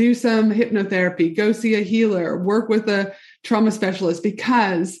either do some hypnotherapy, go see a healer, work with a trauma specialist,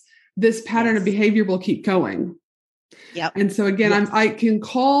 because this pattern of behavior will keep going. Yep. And so again, I can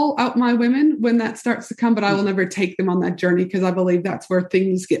call out my women when that starts to come, but I will never take them on that journey because I believe that's where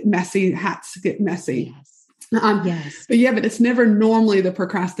things get messy, hats get messy. Yes. But it's never normally the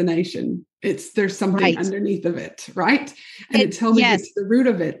procrastination. There's something underneath of it, right? And until we get to the root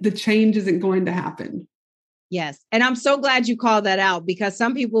of it, the change isn't going to happen. Yes. And I'm so glad you called that out because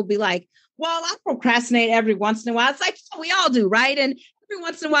some people will be like, well, I procrastinate every once in a while. It's like, we all do, right? And every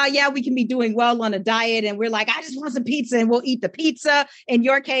once in a while, we can be doing well on a diet and we're like, I just want some pizza and we'll eat the pizza in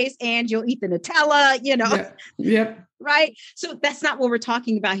your case, and you'll eat the Nutella, Yep. Right. So that's not what we're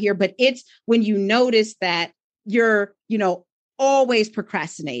talking about here, but it's when you notice that you're, always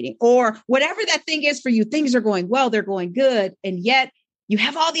procrastinating or whatever that thing is for you, things are going well, they're going good. And yet you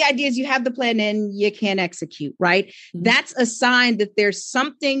have all the ideas, you have the plan and you can't execute, right? Mm-hmm. That's a sign that there's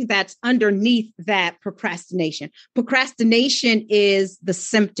something that's underneath that procrastination. Procrastination is the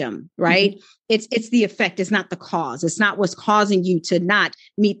symptom, right? Mm-hmm. It's the effect. It's not the cause. It's not what's causing you to not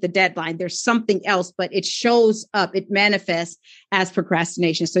meet the deadline. There's something else, but it shows up, it manifests as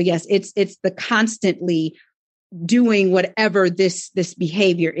procrastination. So yes, it's the constantly doing whatever this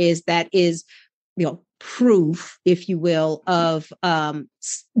behavior is that is, proof, if you will, of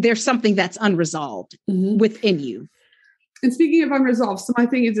there's something that's unresolved within you. And speaking of unresolved, so my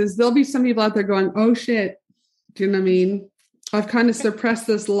thing is there'll be some people out there going, oh shit, do you know what I mean? I've kind of suppressed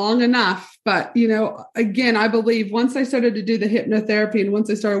this long enough. But, again, I believe once I started to do the hypnotherapy and once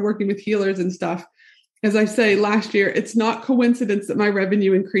I started working with healers and stuff, as I say, last year, it's not coincidence that my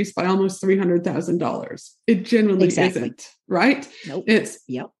revenue increased by almost $300,000. It genuinely isn't, right? Nope.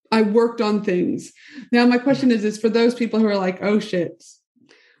 I worked on things. Now, my question is for those people who are like, oh shit,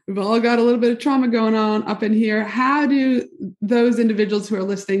 we've all got a little bit of trauma going on up in here. How do those individuals who are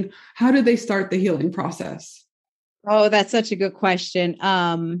listening, how do they start the healing process? Oh, that's such a good question.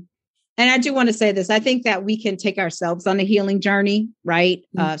 And I do want to say this. I think that we can take ourselves on a healing journey, right?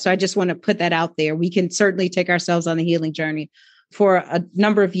 So I just want to put that out there. We can certainly take ourselves on the healing journey. For a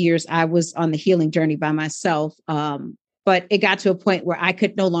number of years, I was on the healing journey by myself. But it got to a point where I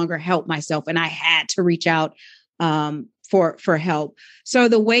could no longer help myself and I had to reach out for help. So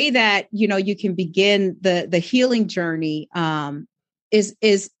the way that, you can begin the healing journey is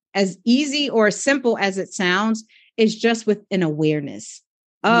as easy or as simple as it sounds, is just with an awareness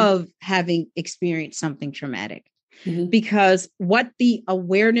of having experienced something traumatic. Because what the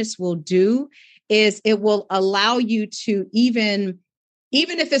awareness will do is it will allow you to even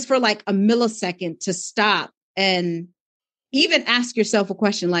if it's for like a millisecond, to stop and even ask yourself a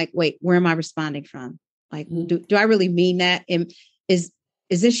question like, wait, where am I responding from? Like, do I really mean that? And is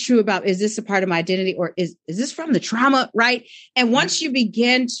this true about, is this a part of my identity, or is this from the trauma? Right. And once you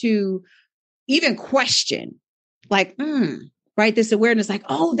begin to even question, like, right, this awareness, like,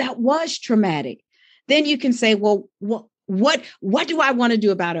 oh, that was traumatic. Then you can say, well, what do I want to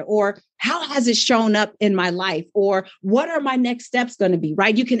do about it? Or how has it shown up in my life? Or what are my next steps going to be?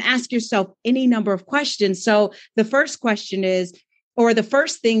 Right. You can ask yourself any number of questions. So the first question is, or the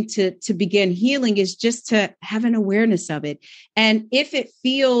first thing to begin healing is just to have an awareness of it. And if it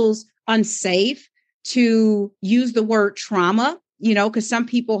feels unsafe to use the word trauma, because some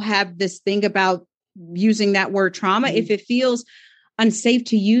people have this thing about using that word trauma. If it feels unsafe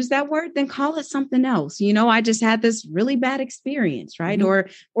to use that word, then call it something else. I just had this really bad experience, right?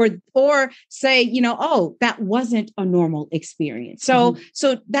 Or say, oh, that wasn't a normal experience. So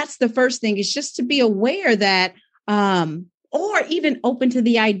that's the first thing, is just to be aware that, or even open to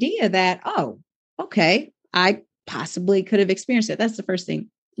the idea that, oh, okay, I possibly could have experienced it. That's the first thing.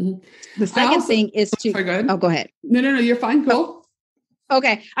 The second thing is to, sorry, go ahead. Oh, go ahead. No, you're fine. Cool.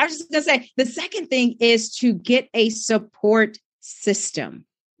 Okay. I was just going to say, the second thing is to get a support system.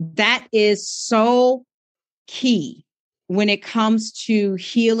 That is so key when it comes to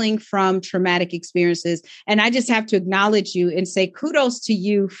healing from traumatic experiences. And I just have to acknowledge you and say kudos to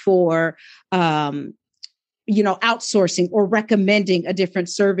you for, outsourcing or recommending a different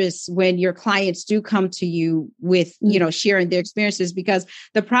service when your clients do come to you with, sharing their experiences. Because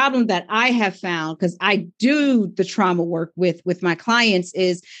the problem that I have found, because I do the trauma work with my clients,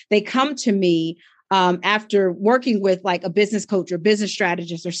 is they come to me after working with like a business coach or business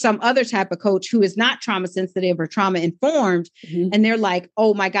strategist or some other type of coach who is not trauma sensitive or trauma informed. And they're like,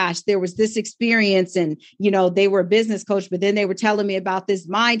 oh my gosh, there was this experience, and, they were a business coach, but then they were telling me about this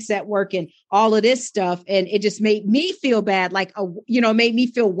mindset work and all of this stuff. And it just made me feel bad, like, made me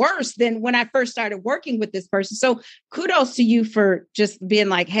feel worse than when I first started working with this person. So kudos to you for just being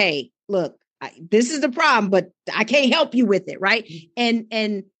like, hey, look, this is the problem, but I can't help you with it. Right.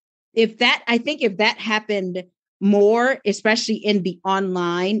 And if that happened more, especially in the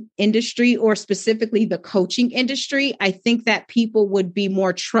online industry or specifically the coaching industry, I think that people would be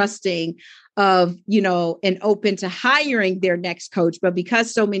more trusting of, and open to hiring their next coach. But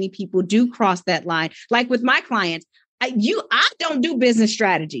because so many people do cross that line, like with my clients, I don't do business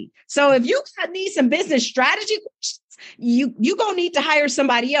strategy. So if you need some business strategy, you gonna need to hire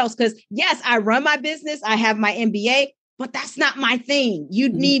somebody else. Because yes, I run my business, I have my MBA, but that's not my thing. You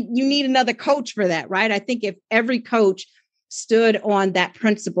need another coach for that, right? I think if every coach stood on that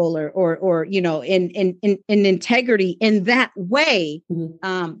principle or in integrity in that way,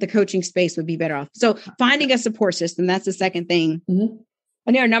 the coaching space would be better off. So finding a support system, that's the second thing. And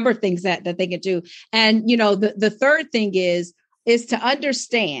there are a number of things that they could do. And, the third thing is to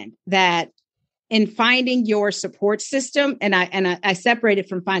understand that in finding your support system, and I separate it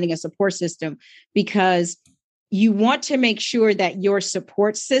from finding a support system, because you want to make sure that your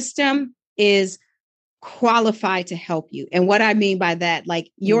support system is qualified to help you. And what I mean by that,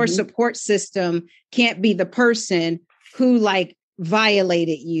 like your support system can't be the person who like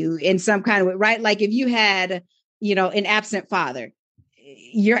violated you in some kind of way, right? Like if you had, an absent father,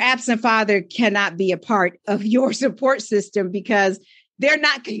 your absent father cannot be a part of your support system because they're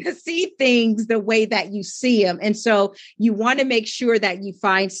not going to see things the way that you see them. And so you want to make sure that you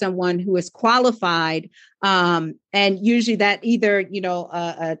find someone who is qualified. And usually that either,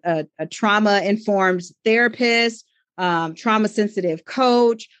 a trauma-informed therapist, trauma sensitive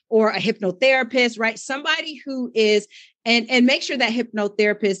coach, or a hypnotherapist, right? Somebody who is, and make sure that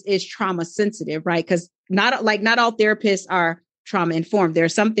hypnotherapist is trauma sensitive, right? Because not all therapists are trauma informed. There are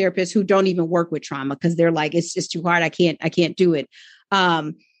some therapists who don't even work with trauma because they're like, it's just too hard. I can't do it.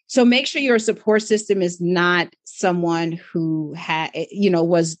 So make sure your support system is not someone who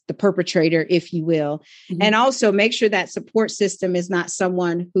was the perpetrator, if you will. And also make sure that support system is not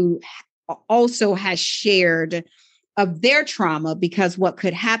someone who also has shared of their trauma, because what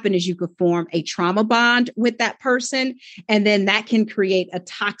could happen is you could form a trauma bond with that person. And then that can create a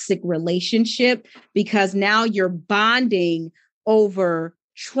toxic relationship because now you're bonding over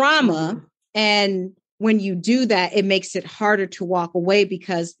trauma. And when you do that, it makes it harder to walk away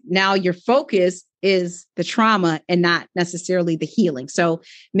because now your focus is the trauma and not necessarily the healing. So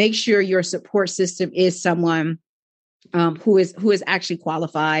make sure your support system is someone who is actually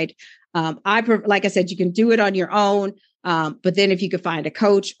qualified. Like I said, you can do it on your own. But then if you could find a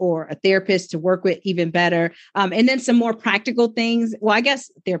coach or a therapist to work with, even better. And then some more practical things. Well, I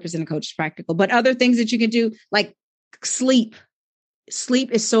guess therapist and a coach is practical, but other things that you can do, like sleep.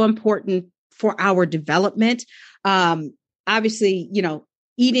 Sleep is so important for our development. obviously,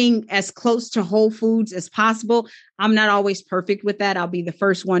 eating as close to whole foods as possible. I'm not always perfect with that. I'll be the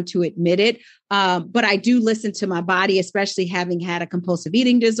first one to admit it. But I do listen to my body, especially having had a compulsive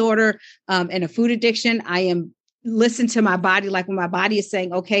eating disorder and a food addiction. I am listen to my body. Like when my body is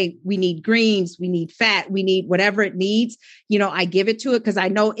saying, okay, we need greens, we need fat, we need whatever it needs, I give it to it, because I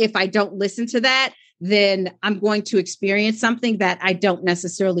know if I don't listen to that, then I'm going to experience something that I don't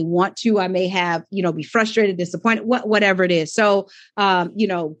necessarily want to. I may have, be frustrated, disappointed, whatever it is. So,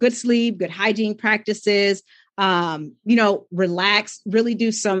 good sleep, good hygiene practices, relax, really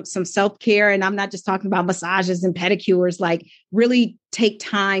do some self-care. And I'm not just talking about massages and pedicures, like really take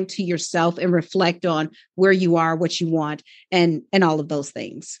time to yourself and reflect on where you are, what you want, and all of those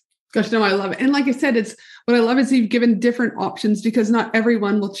things. Gosh, no, I love it. And like I said, what I love is you've given different options, because not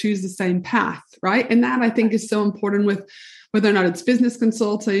everyone will choose the same path, right? And that I think is so important with whether or not it's business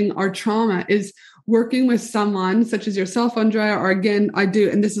consulting or trauma, is working with someone such as yourself, Andrea, or again, I do.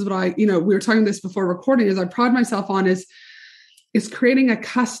 And this is what we were talking this before recording, is I pride myself on is creating a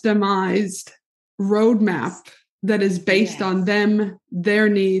customized roadmap that is based on them, their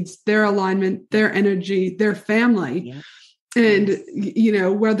needs, their alignment, their energy, their family. Yeah. And,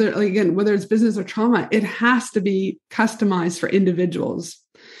 whether it's business or trauma, it has to be customized for individuals,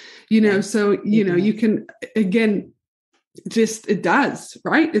 so, you can, again, it does,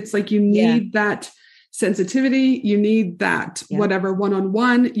 right? It's like, you need that sensitivity, you need that, whatever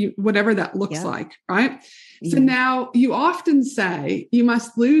one-on-one, whatever that looks like, right? So now you often say you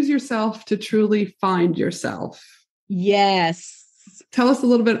must lose yourself to truly find yourself. Yes. Tell us a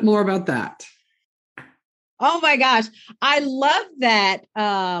little bit more about that. Oh my gosh. I love that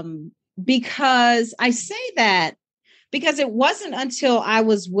because I say that because it wasn't until I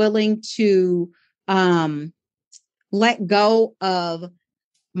was willing to let go of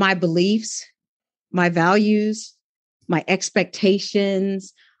my beliefs, my values, my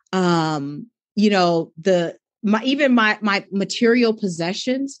expectations, even my material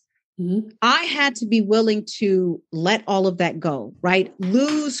possessions. Mm-hmm. I had to be willing to let all of that go, right?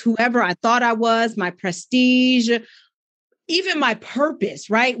 Lose whoever I thought I was, my prestige, even my purpose,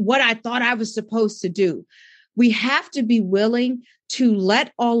 right? What I thought I was supposed to do. We have to be willing to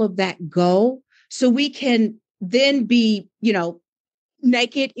let all of that go so we can then be,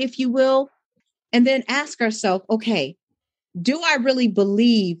 naked, if you will, and then ask ourselves, okay, do I really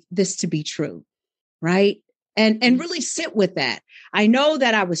believe this to be true? Right? And really sit with that. I know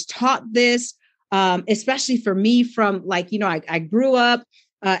that I was taught this, especially for me from I grew up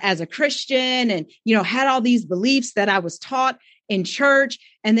as a Christian and, had all these beliefs that I was taught in church.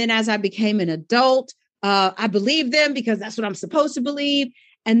 And then as I became an adult, I believed them because that's what I'm supposed to believe.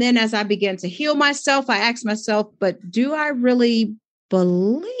 And then as I began to heal myself, I asked myself, but do I really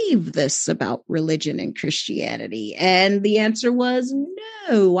believe this about religion and Christianity? And the answer was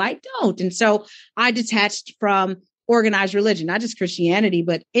no, I don't. And so I detached from organized religion, not just Christianity,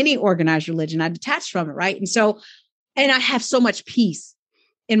 but any organized religion. I detached from it, right? And I have so much peace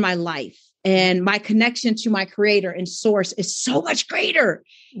in my life. And my connection to my creator and source is so much greater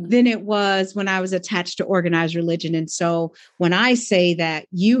than it was when I was attached to organized religion. And so when I say that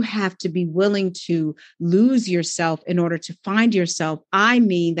you have to be willing to lose yourself in order to find yourself, I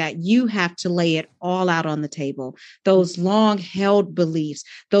mean that you have to lay it all out on the table. Those long held beliefs,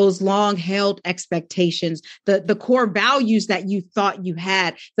 those long held expectations, the core values that you thought you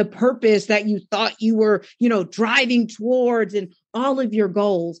had, the purpose that you thought you were, driving towards, and all of your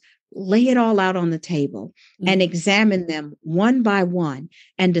goals. Lay it all out on the table and examine them one by one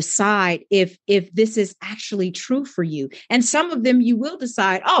and decide if this is actually true for you. And some of them you will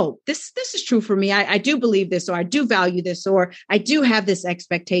decide, oh, this is true for me. I do believe this, or I do value this, or I do have this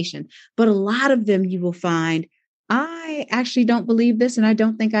expectation. But a lot of them you will find, I actually don't believe this, and I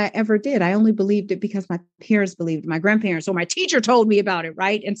don't think I ever did. I only believed it because my parents believed it, my grandparents, or my teacher told me about it,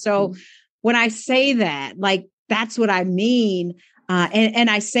 right? And so when I say that, that's what I mean. And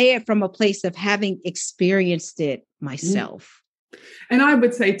I say it from a place of having experienced it myself. And I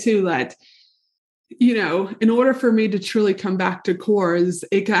would say too that, in order for me to truly come back to cores,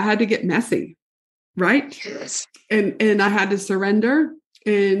 I had to get messy, right? Yes. And I had to surrender.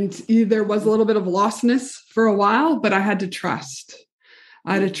 And there was a little bit of lostness for a while, but I had to trust.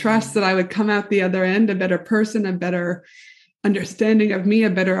 I had to trust that I would come out the other end a better person, a better understanding of me, a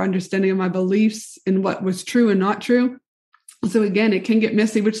better understanding of my beliefs and what was true and not true. So again, it can get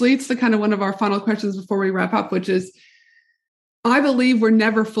messy, which leads to kind of one of our final questions before we wrap up, which is, I believe we're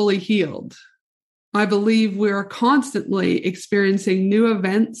never fully healed. I believe we're constantly experiencing new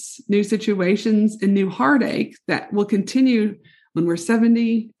events, new situations, and new heartache that will continue when we're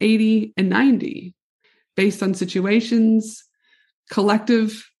 70, 80, and 90. based on situations,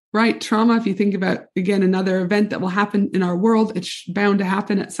 collective, right? Trauma. If you think about, again, another event that will happen in our world, it's bound to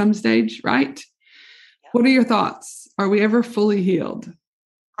happen at some stage, right? What are your thoughts? Are we ever fully healed?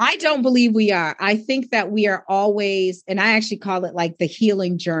 I don't believe we are. I think that we are always, and I actually call it like the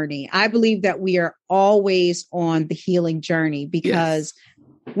healing journey. I believe that we are always on the healing journey because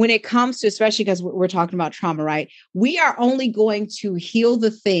when it comes to, especially because we're talking about trauma, right? We are only going to heal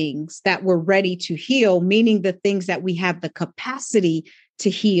the things that we're ready to heal, meaning the things that we have the capacity to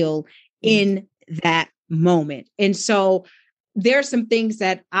heal in that moment. And so there are some things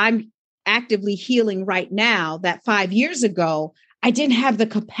that I'm actively healing right now that 5 years ago, I didn't have the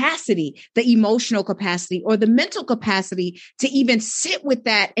capacity, the emotional capacity or the mental capacity to even sit with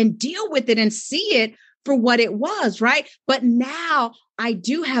that and deal with it and see it for what it was, right? But now I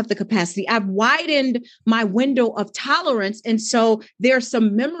do have the capacity. I've widened my window of tolerance. And so there are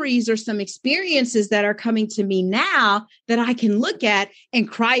some memories or some experiences that are coming to me now that I can look at and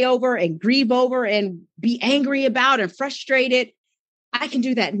cry over and grieve over and be angry about and frustrated. I can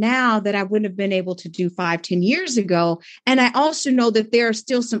do that now that I wouldn't have been able to do 5-10 years ago. And I also know that there are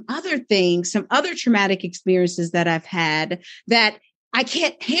still some other things, some other traumatic experiences that I've had that I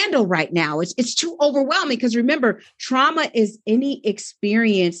can't handle right now. It's too overwhelming because remember, trauma is any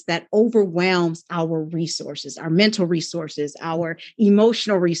experience that overwhelms our resources, our mental resources, our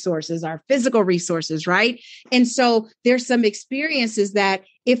emotional resources, our physical resources, right? And so there's some experiences that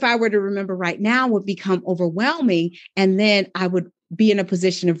if I were to remember right now would become overwhelming, and then I would be in a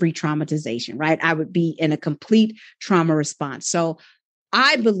position of re-traumatization, right? I would be in a complete trauma response. So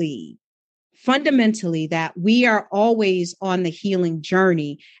I believe fundamentally that we are always on the healing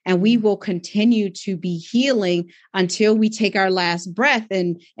journey and we will continue to be healing until we take our last breath.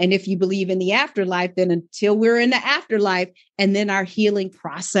 And if you believe in the afterlife, then until we're in the afterlife, and then our healing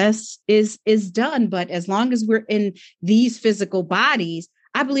process is done. But as long as we're in these physical bodies,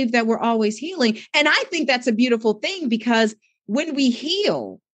 I believe that we're always healing. And I think that's a beautiful thing because when we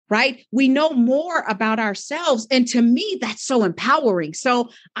heal, right, we know more about ourselves. And to me, that's so empowering. So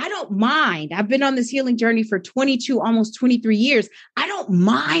I don't mind. I've been on this healing journey for 22, almost 23 years. I don't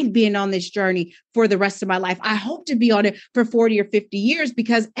mind being on this journey for the rest of my life. I hope to be on it for 40 or 50 years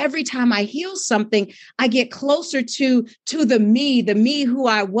because every time I heal something, I get closer to the me who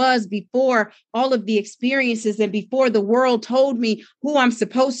I was before all of the experiences and before the world told me who I'm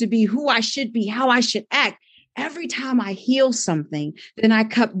supposed to be, who I should be, how I should act. Every time I heal something, then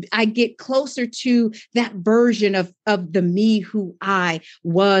I get closer to that version of the me who I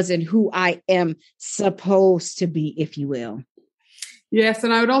was and who I am supposed to be, if you will. Yes.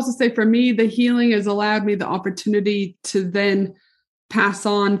 And I would also say for me, the healing has allowed me the opportunity to then pass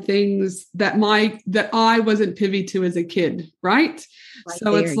on things that I wasn't privy to as a kid, right?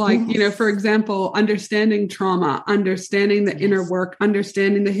 So it's like, for example, understanding trauma, understanding the inner work,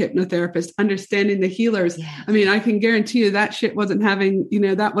 understanding the hypnotherapist, understanding the healers. Yes. I mean, I can guarantee you that shit wasn't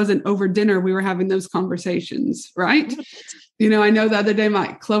that wasn't over dinner. We were having those conversations, right? I know the other day,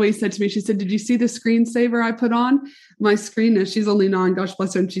 Chloe said to me, she said, "Did you see the screensaver I put on my screen?" And she's only 9, gosh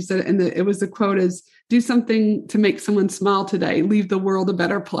bless her. And she said, and it was the quote is, "Do something to make someone smile today, leave the world a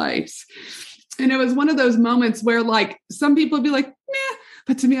better place." And it was one of those moments where like some people would be like, "Meh,"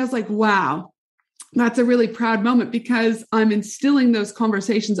 but to me, I was like, wow, that's a really proud moment because I'm instilling those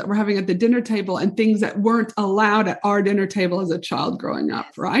conversations that we're having at the dinner table and things that weren't allowed at our dinner table as a child growing up,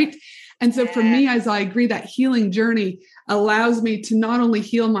 right? And so for me, as I agree, that healing journey allows me to not only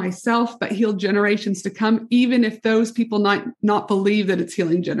heal myself, but heal generations to come, even if those people not believe that it's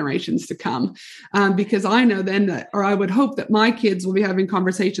healing generations to come. Because I know then that, or I would hope that my kids will be having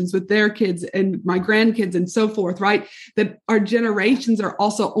conversations with their kids and my grandkids and so forth, right? That our generations are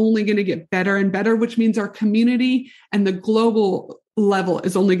also only going to get better and better, which means our community and the global level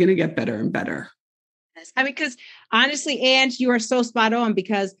is only going to get better and better. I mean, because honestly, Ange, you are so spot on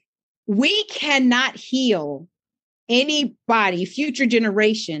because we cannot heal anybody, future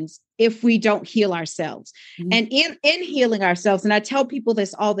generations, if we don't heal ourselves. Mm-hmm. And in healing ourselves, and I tell people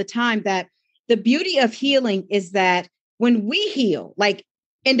this all the time, that the beauty of healing is that when we heal, like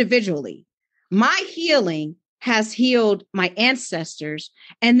individually, my healing has healed my ancestors,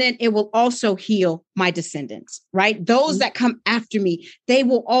 and then it will also heal my descendants, right? Those that come after me, they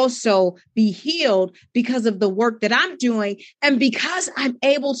will also be healed because of the work that I'm doing. And because I'm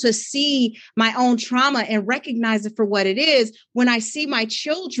able to see my own trauma and recognize it for what it is, when I see my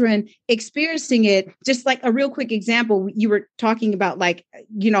children experiencing it, just like a real quick example, you were talking about like,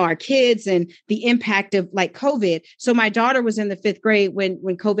 our kids and the impact of like COVID. So my daughter was in the 5th grade when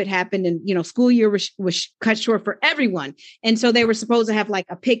COVID happened and, school year was cut short for everyone. And so they were supposed to have like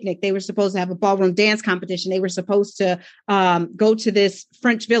a picnic. They were supposed to have a ballroom dance competition. They were supposed to go to this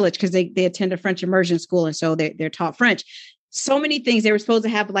French village because they attend a French immersion school. And so they're taught French. So many things. They were supposed to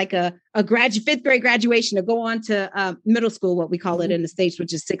have like a fifth grade graduation to go on to middle school, what we call it in the States,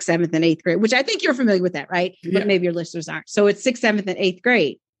 which is 6th, 7th, and 8th grade, which I think you're familiar with that, right? Yeah. But maybe your listeners aren't. So it's 6th, 7th, and 8th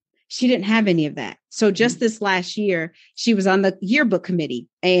grade. She didn't have any of that. So just this last year, she was on the yearbook committee,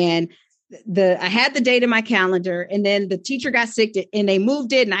 and I had the date in my calendar, and then the teacher got sick and they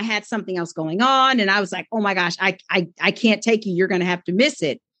moved it, and I had something else going on. And I was like, oh my gosh, I can't take you. You're going to have to miss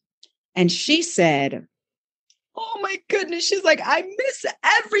it. And she said, oh my goodness. She's like, I miss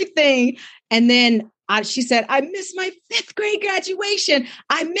everything. And then she said, I miss my 5th grade graduation.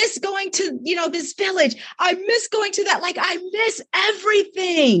 I miss going to, this village. I miss going to that. Like, I miss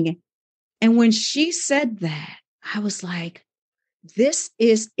everything. And when she said that, I was like, this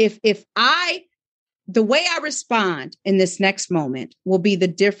is, the way I respond in this next moment will be the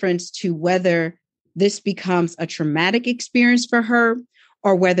difference to whether this becomes a traumatic experience for her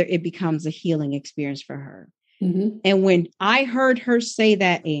or whether it becomes a healing experience for her. Mm-hmm. And when I heard her say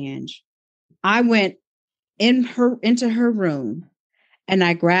that, Ange, I went into her room and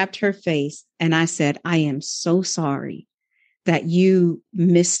I grabbed her face and I said, I am so sorry that you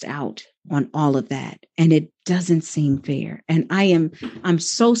missed out on all of that. And it doesn't seem fair. And I'm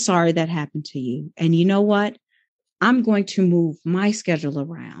so sorry that happened to you. And you know what? I'm going to move my schedule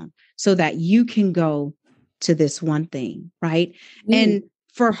around so that you can go to this one thing. Right. Mm. And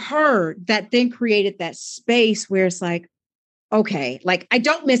for her, that then created that space where it's like, okay, like I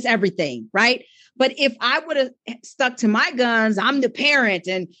don't miss everything. Right. But if I would have stuck to my guns, I'm the parent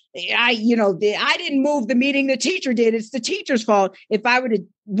and I didn't move the meeting, the teacher did. It's the teacher's fault. If I would have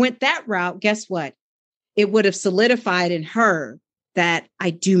went that route, guess what? It would have solidified in her that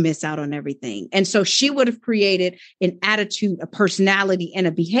I do miss out on everything. And so she would have created an attitude, a personality, and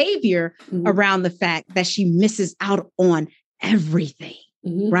a behavior around the fact that she misses out on everything.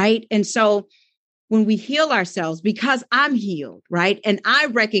 Mm-hmm. Right. And so when we heal ourselves, because I'm healed, right? And I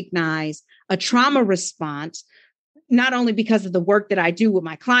recognize a trauma response, not only because of the work that I do with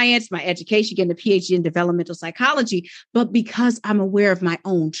my clients, my education, getting a PhD in developmental psychology, but because I'm aware of my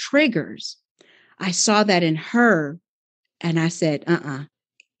own triggers. I saw that in her and I said,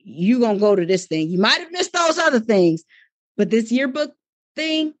 you gonna go to this thing. You might have missed those other things, but this yearbook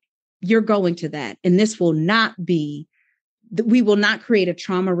thing, you're going to that. And this will not be, we will not create a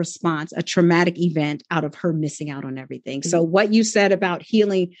trauma response, a traumatic event out of her missing out on everything. Mm-hmm. So what you said about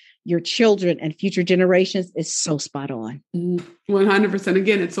healing your children and future generations is so spot on. 100%.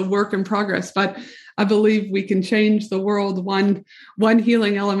 Again, it's a work in progress, but I believe we can change the world one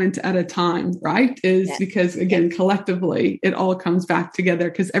healing element at a time, right? Because again, collectively, it all comes back together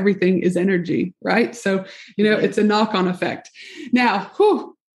because everything is energy, right? So, it's a knock-on effect. Now,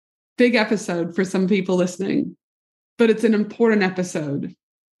 big episode for some people listening. But it's an important episode.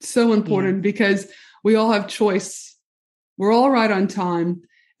 So important because we all have choice. We're all right on time.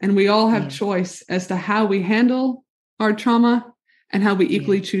 And we all have choice as to how we handle our trauma and how we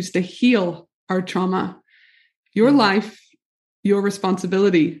equally choose to heal our trauma. Your life, your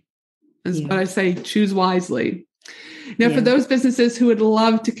responsibility. Is what I say, choose wisely. Now, for those businesses who would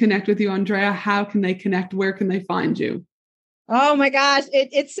love to connect with you, Andrea, how can they connect? Where can they find you? Oh my gosh.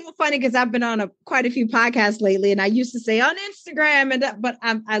 It's so funny because I've been on quite a few podcasts lately and I used to say on Instagram, but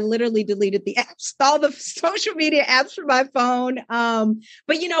I literally deleted the apps, all the social media apps from my phone.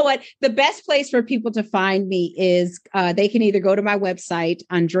 But you know what? The best place for people to find me is they can either go to my website,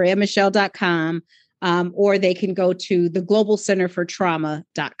 andreamichel.com, or they can go to the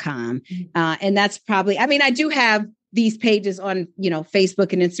globalcenterfortrauma.com. And that's probably, I do have these pages on,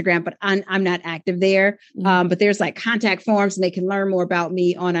 Facebook and Instagram, but I'm not active there. But there's like contact forms and they can learn more about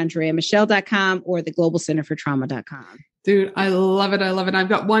me on andreamichel.com or the globalcenterfortrauma.com. Dude, I love it. I love it. I've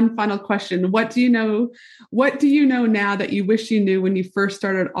got one final question. What do you know now that you wish you knew when you first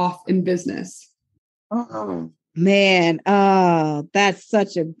started off in business? Oh, man. Oh, that's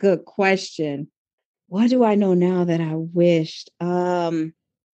such a good question. What do I know now that I wished? You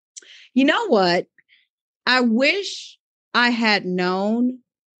know what? I wish I had known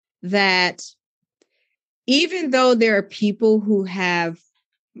that even though there are people who have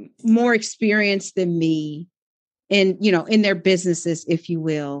more experience than me in their businesses, if you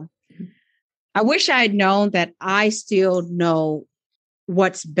will, I wish I had known that I still know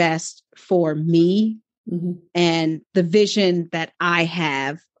what's best for me and the vision that I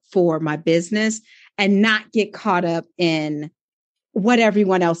have for my business and not get caught up in what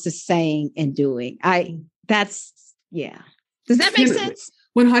everyone else is saying and doing. Does that make sense?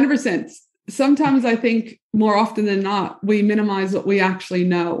 100%. sometimes I think more often than not, we minimize what we actually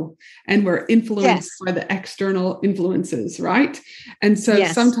know, and we're influenced by the external influences, right? And so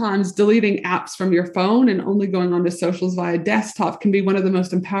sometimes deleting apps from your phone and only going onto socials via desktop can be one of the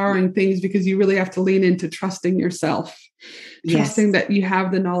most empowering things, because you really have to lean into trusting yourself, trusting that you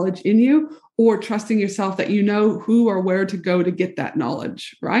have the knowledge in you, or trusting yourself that you know who or where to go to get that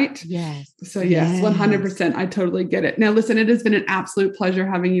knowledge, right? Yes. So yes, 100%. I totally get it. Now, listen, it has been an absolute pleasure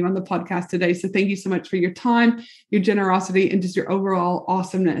having you on the podcast today. So thank you so much for your time, your generosity, and just your overall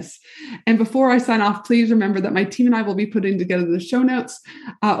awesomeness. And before I sign off, please remember that my team and I will be putting together the show notes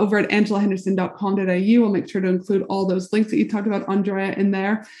over at angelahenderson.com.au. We'll make sure to include all those links that you talked about, Andrea, in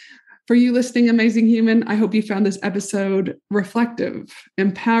there. For you listening, Amazing Human, I hope you found this episode reflective,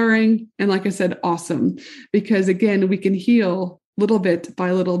 empowering, and like I said, awesome. Because again, we can heal little bit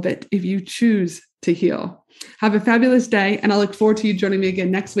by little bit if you choose to heal. Have a fabulous day, and I look forward to you joining me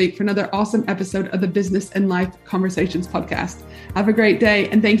again next week for another awesome episode of the Business and Life Conversations podcast. Have a great day,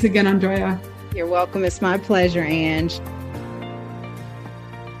 and thanks again, Andrea. You're welcome. It's my pleasure, Ange.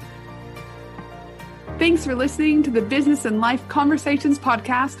 Thanks for listening to the Business and Life Conversations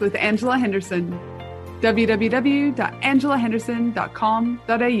podcast with Angela Henderson.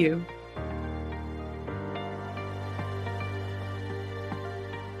 www.angelahenderson.com.au